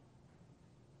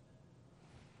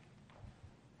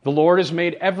 The Lord has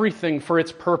made everything for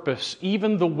its purpose,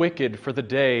 even the wicked for the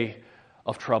day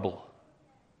of trouble.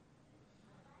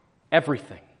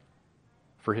 Everything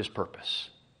for His purpose.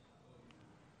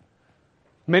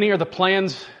 Many are the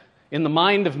plans in the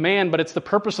mind of man, but it's the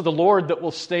purpose of the Lord that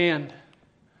will stand.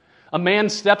 A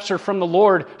man's steps are from the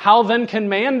Lord. How then can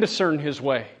man discern his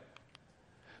way?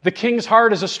 The king's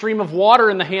heart is a stream of water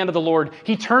in the hand of the Lord.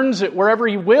 He turns it wherever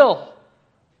He will.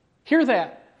 Hear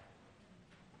that.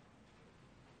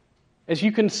 As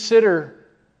you consider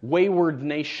wayward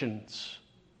nations.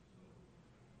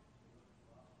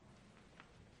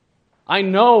 I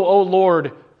know, O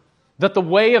Lord, that the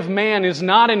way of man is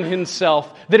not in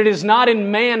himself, that it is not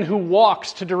in man who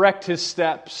walks to direct his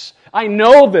steps. I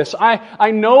know this.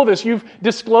 I know this. You've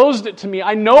disclosed it to me.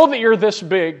 I know that You're this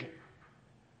big.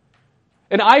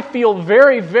 And I feel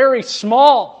very, very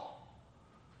small.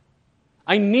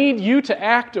 I need You to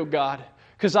act, O God,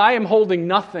 Because I am holding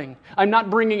nothing. I'm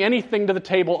not bringing anything to the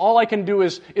table. All I can do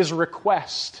is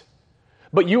request.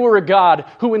 But you are a God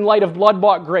who, in light of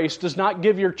blood-bought grace, does not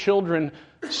give your children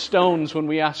stones when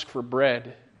we ask for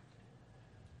bread.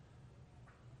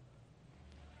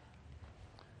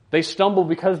 They stumble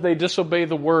because they disobey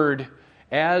the word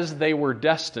as they were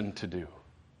destined to do.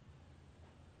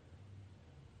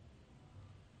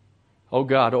 Oh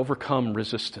God, overcome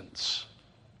resistance.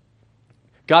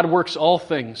 God works all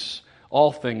things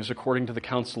according to the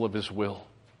counsel of His will.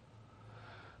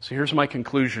 So here's my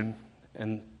conclusion,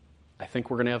 and I think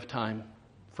we're going to have time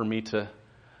for me to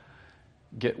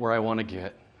get where I want to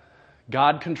get.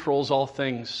 God controls all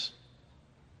things,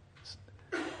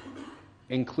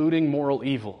 including moral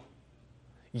evil,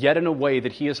 yet in a way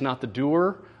that He is not the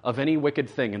doer of any wicked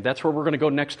thing. And that's where we're going to go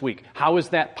next week. How is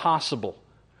that possible?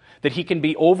 That He can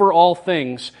be over all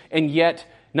things and yet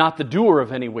not the doer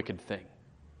of any wicked thing.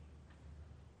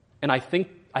 And I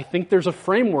think there's a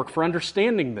framework for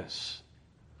understanding this,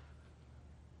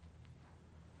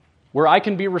 where I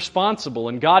can be responsible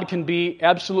and God can be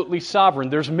absolutely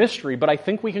sovereign. There's mystery, but I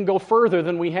think we can go further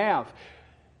than we have,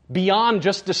 beyond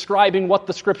just describing what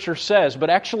the Scripture says,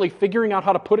 but actually figuring out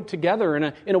how to put it together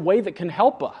in a way that can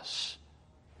help us.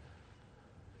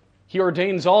 He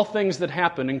ordains all things that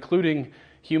happen, including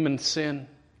human sin.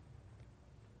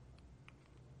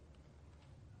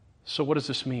 So what does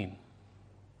this mean?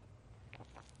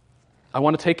 I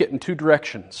want to take it in two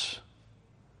directions.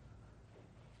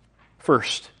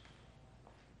 First,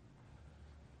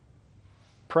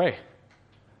 pray.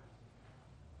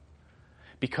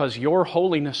 Because your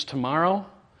holiness tomorrow,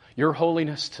 your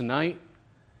holiness tonight,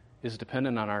 is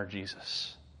dependent on our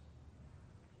Jesus.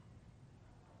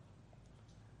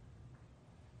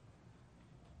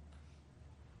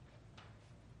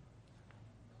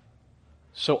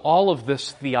 So all of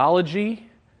this theology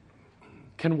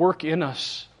can work in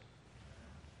us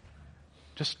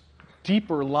just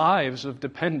deeper lives of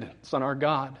dependence on our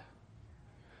God.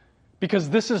 Because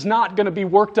this is not going to be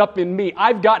worked up in me.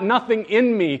 I've got nothing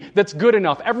in me that's good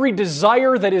enough. Every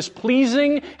desire that is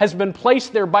pleasing has been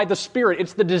placed there by the Spirit.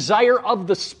 It's the desire of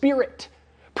the Spirit,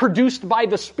 produced by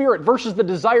the Spirit, versus the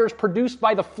desires produced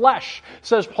by the flesh,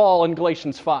 says Paul in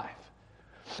Galatians 5.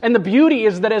 And the beauty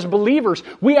is that as believers,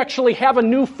 we actually have a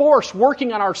new force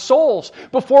working on our souls.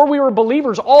 Before we were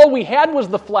believers, all we had was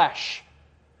the flesh,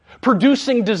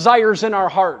 producing desires in our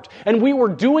heart. And we were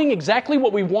doing exactly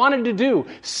what we wanted to do.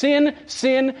 Sin,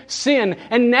 sin, sin.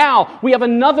 And now we have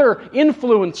another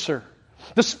influencer.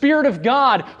 The Spirit of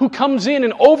God who comes in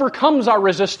and overcomes our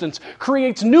resistance,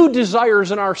 creates new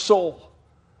desires in our soul.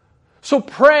 So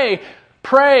pray,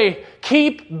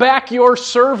 keep back your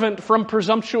servant from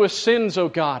presumptuous sins, O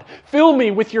God. Fill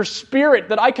me with your Spirit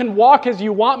that I can walk as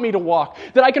you want me to walk,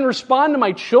 that I can respond to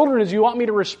my children as you want me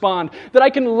to respond, that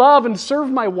I can love and serve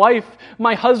my wife,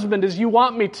 my husband as you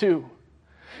want me to,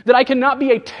 that I cannot be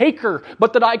a taker,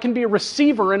 but that I can be a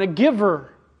receiver and a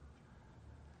giver.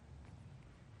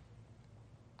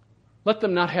 Let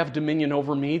them not have dominion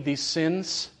over me, these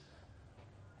sins.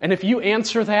 And if you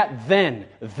answer that,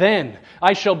 then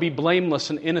I shall be blameless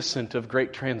and innocent of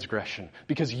great transgression,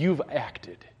 because you've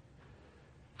acted.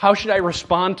 How should I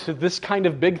respond to this kind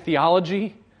of big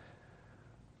theology?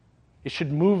 It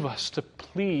should move us to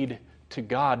plead to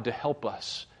God to help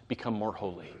us become more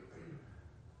holy,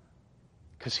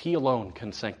 because He alone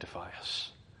can sanctify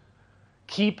us.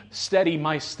 Keep steady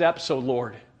my steps, O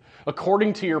Lord,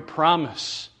 according to your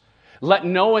promise. Let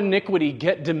no iniquity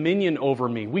get dominion over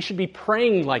me. We should be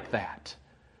praying like that.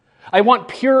 I want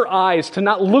pure eyes to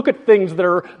not look at things that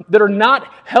are not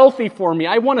healthy for me.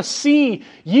 I want to see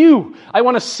you. I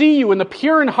want to see you, and the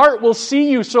pure in heart will see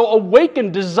you. So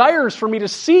awaken desires for me to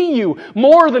see you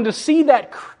more than to see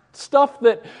that stuff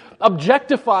that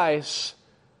objectifies,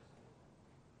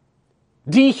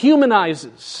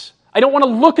 dehumanizes. I don't want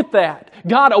to look at that.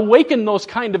 God, awaken those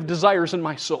kind of desires in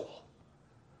my soul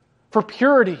for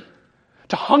purity,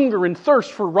 to hunger and thirst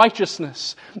for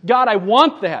righteousness. God, I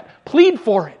want that. Plead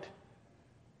for it.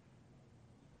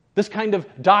 This kind of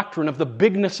doctrine of the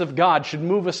bigness of God should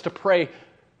move us to pray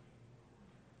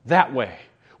that way,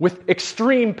 with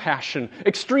extreme passion,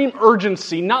 extreme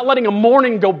urgency, not letting a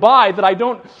morning go by that I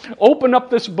don't open up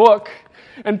this book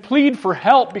and plead for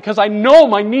help, because I know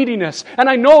my neediness, and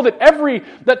I know that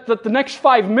that the next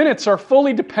 5 minutes are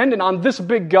fully dependent on this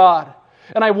big God,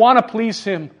 and I want to please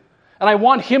Him. And I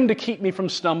want Him to keep me from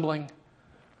stumbling.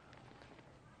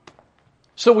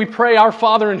 So we pray, Our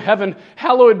Father in heaven,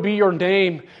 hallowed be your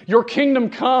name. Your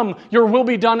kingdom come, your will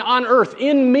be done on earth,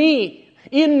 in me,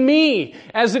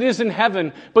 as it is in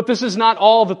heaven. But this is not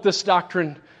all that this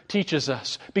doctrine teaches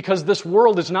us, because this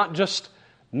world is not just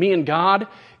Me and God,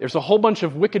 there's a whole bunch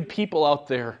of wicked people out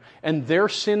there, and their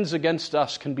sins against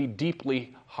us can be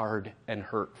deeply hard and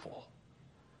hurtful.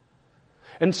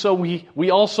 And so we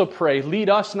also pray, lead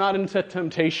us not into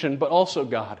temptation, but also,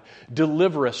 God,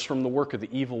 deliver us from the work of the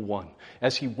evil one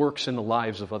as he works in the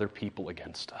lives of other people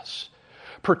against us.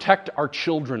 Protect our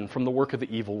children from the work of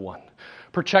the evil one.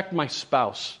 Protect my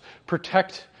spouse.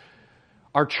 Protect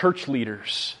our church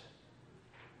leaders.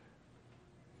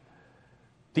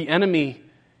 The enemy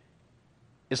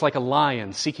is like a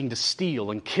lion seeking to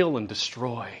steal and kill and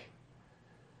destroy.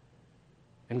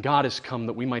 And God has come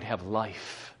that we might have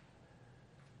life.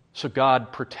 So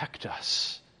God, protect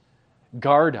us,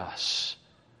 guard us,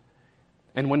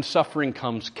 and when suffering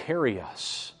comes, carry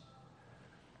us.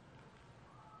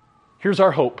 Here's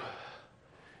our hope.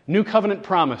 New covenant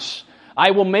promise.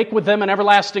 I will make with them an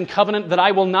everlasting covenant that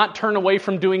I will not turn away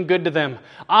from doing good to them.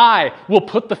 I will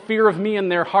put the fear of me in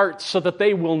their hearts so that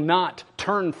they will not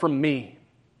turn from me.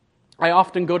 I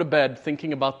often go to bed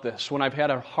thinking about this when I've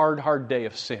had a hard day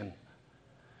of sin.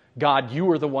 God, you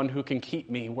are the one who can keep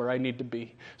me where I need to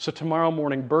be. So tomorrow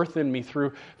morning, birth in me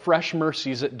through fresh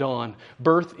mercies at dawn.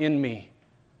 Birth in me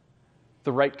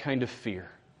the right kind of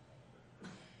fear.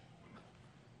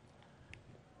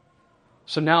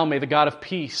 So now may the God of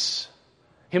peace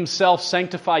himself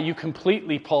sanctify you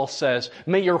completely, Paul says.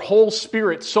 May your whole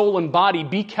spirit, soul, and body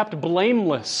be kept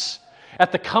blameless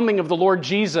at the coming of the Lord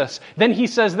Jesus. Then he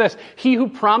says this, he who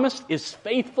promised is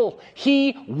faithful.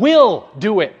 He will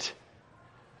do it.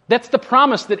 That's the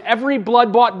promise that every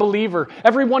blood-bought believer,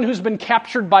 everyone who's been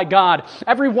captured by God,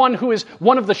 everyone who is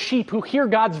one of the sheep who hear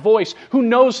God's voice, who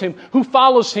knows Him, who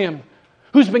follows Him,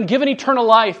 who's been given eternal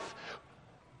life,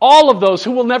 all of those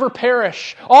who will never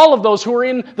perish, all of those who are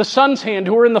in the Son's hand,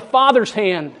 who are in the Father's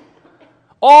hand,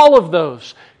 all of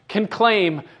those can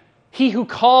claim, he who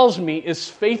calls me is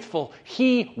faithful.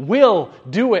 He will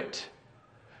do it.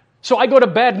 So I go to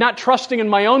bed not trusting in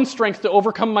my own strength to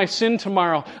overcome my sin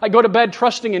tomorrow. I go to bed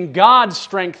trusting in God's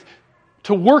strength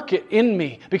to work it in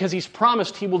me because He's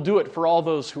promised He will do it for all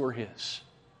those who are His.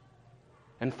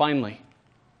 And finally,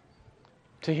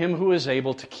 to Him who is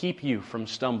able to keep you from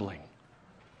stumbling.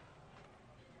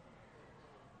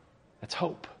 That's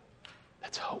hope.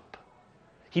 That's hope.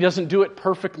 He doesn't do it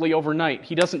perfectly overnight.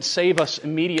 He doesn't save us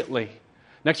immediately.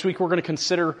 Next week we're going to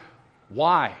consider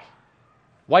why.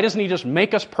 Why doesn't He just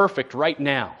make us perfect right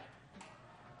now?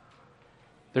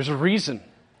 There's a reason.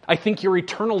 I think your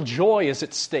eternal joy is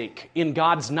at stake in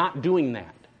God's not doing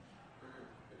that.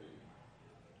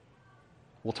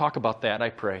 We'll talk about that, I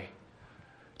pray.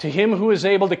 To Him who is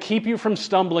able to keep you from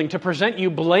stumbling, to present you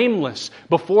blameless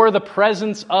before the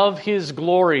presence of His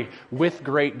glory with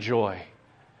great joy.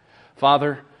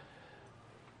 Father,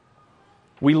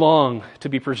 we long to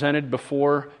be presented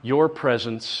before your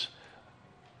presence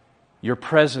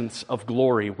of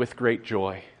glory with great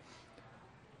joy.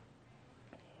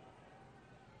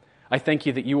 I thank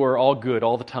you that you are all good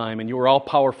all the time and you are all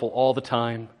powerful all the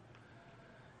time.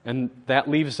 And that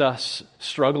leaves us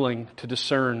struggling to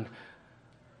discern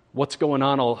what's going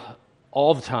on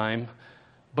all the time,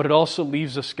 but it also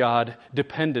leaves us, God,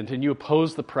 dependent, and you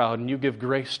oppose the proud and you give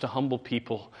grace to humble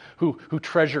people who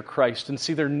treasure Christ and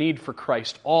see their need for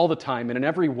Christ all the time and in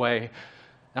every way.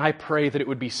 And I pray that it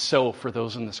would be so for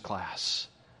those in this class.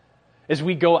 As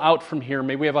we go out from here,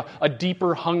 may we have a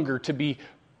deeper hunger to be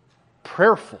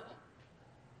prayerful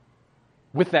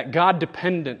with that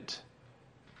God-dependent,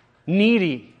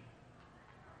 needy,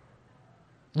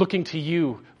 looking to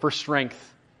you for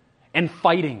strength and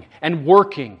fighting and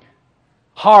working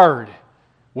hard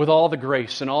with all the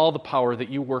grace and all the power that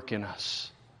you work in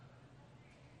us.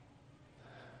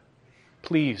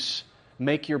 Please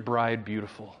make your bride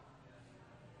beautiful.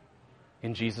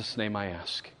 In Jesus' name I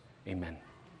ask. Amen.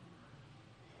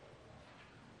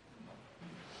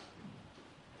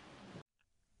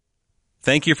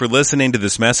 Thank you for listening to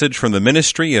this message from the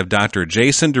ministry of Dr.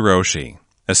 Jason DeRouchie,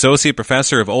 Associate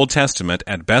Professor of Old Testament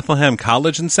at Bethlehem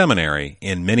College and Seminary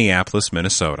in Minneapolis,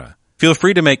 Minnesota. Feel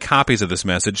free to make copies of this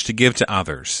message to give to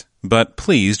others, but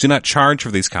please do not charge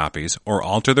for these copies or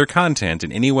alter their content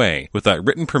in any way without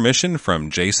written permission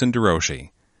from Jason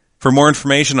DeRouchie. For more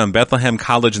information on Bethlehem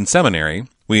College and Seminary,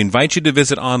 we invite you to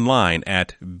visit online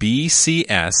at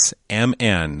bcsmn.org.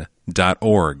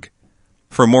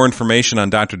 For more information on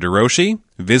Dr. DeRouchie,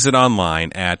 visit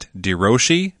online at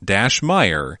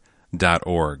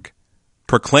DeRouchie-Meyer.org.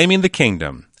 Proclaiming the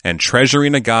kingdom and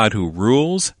treasuring a God who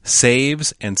rules,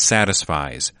 saves, and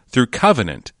satisfies through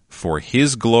covenant for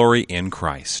His glory in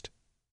Christ.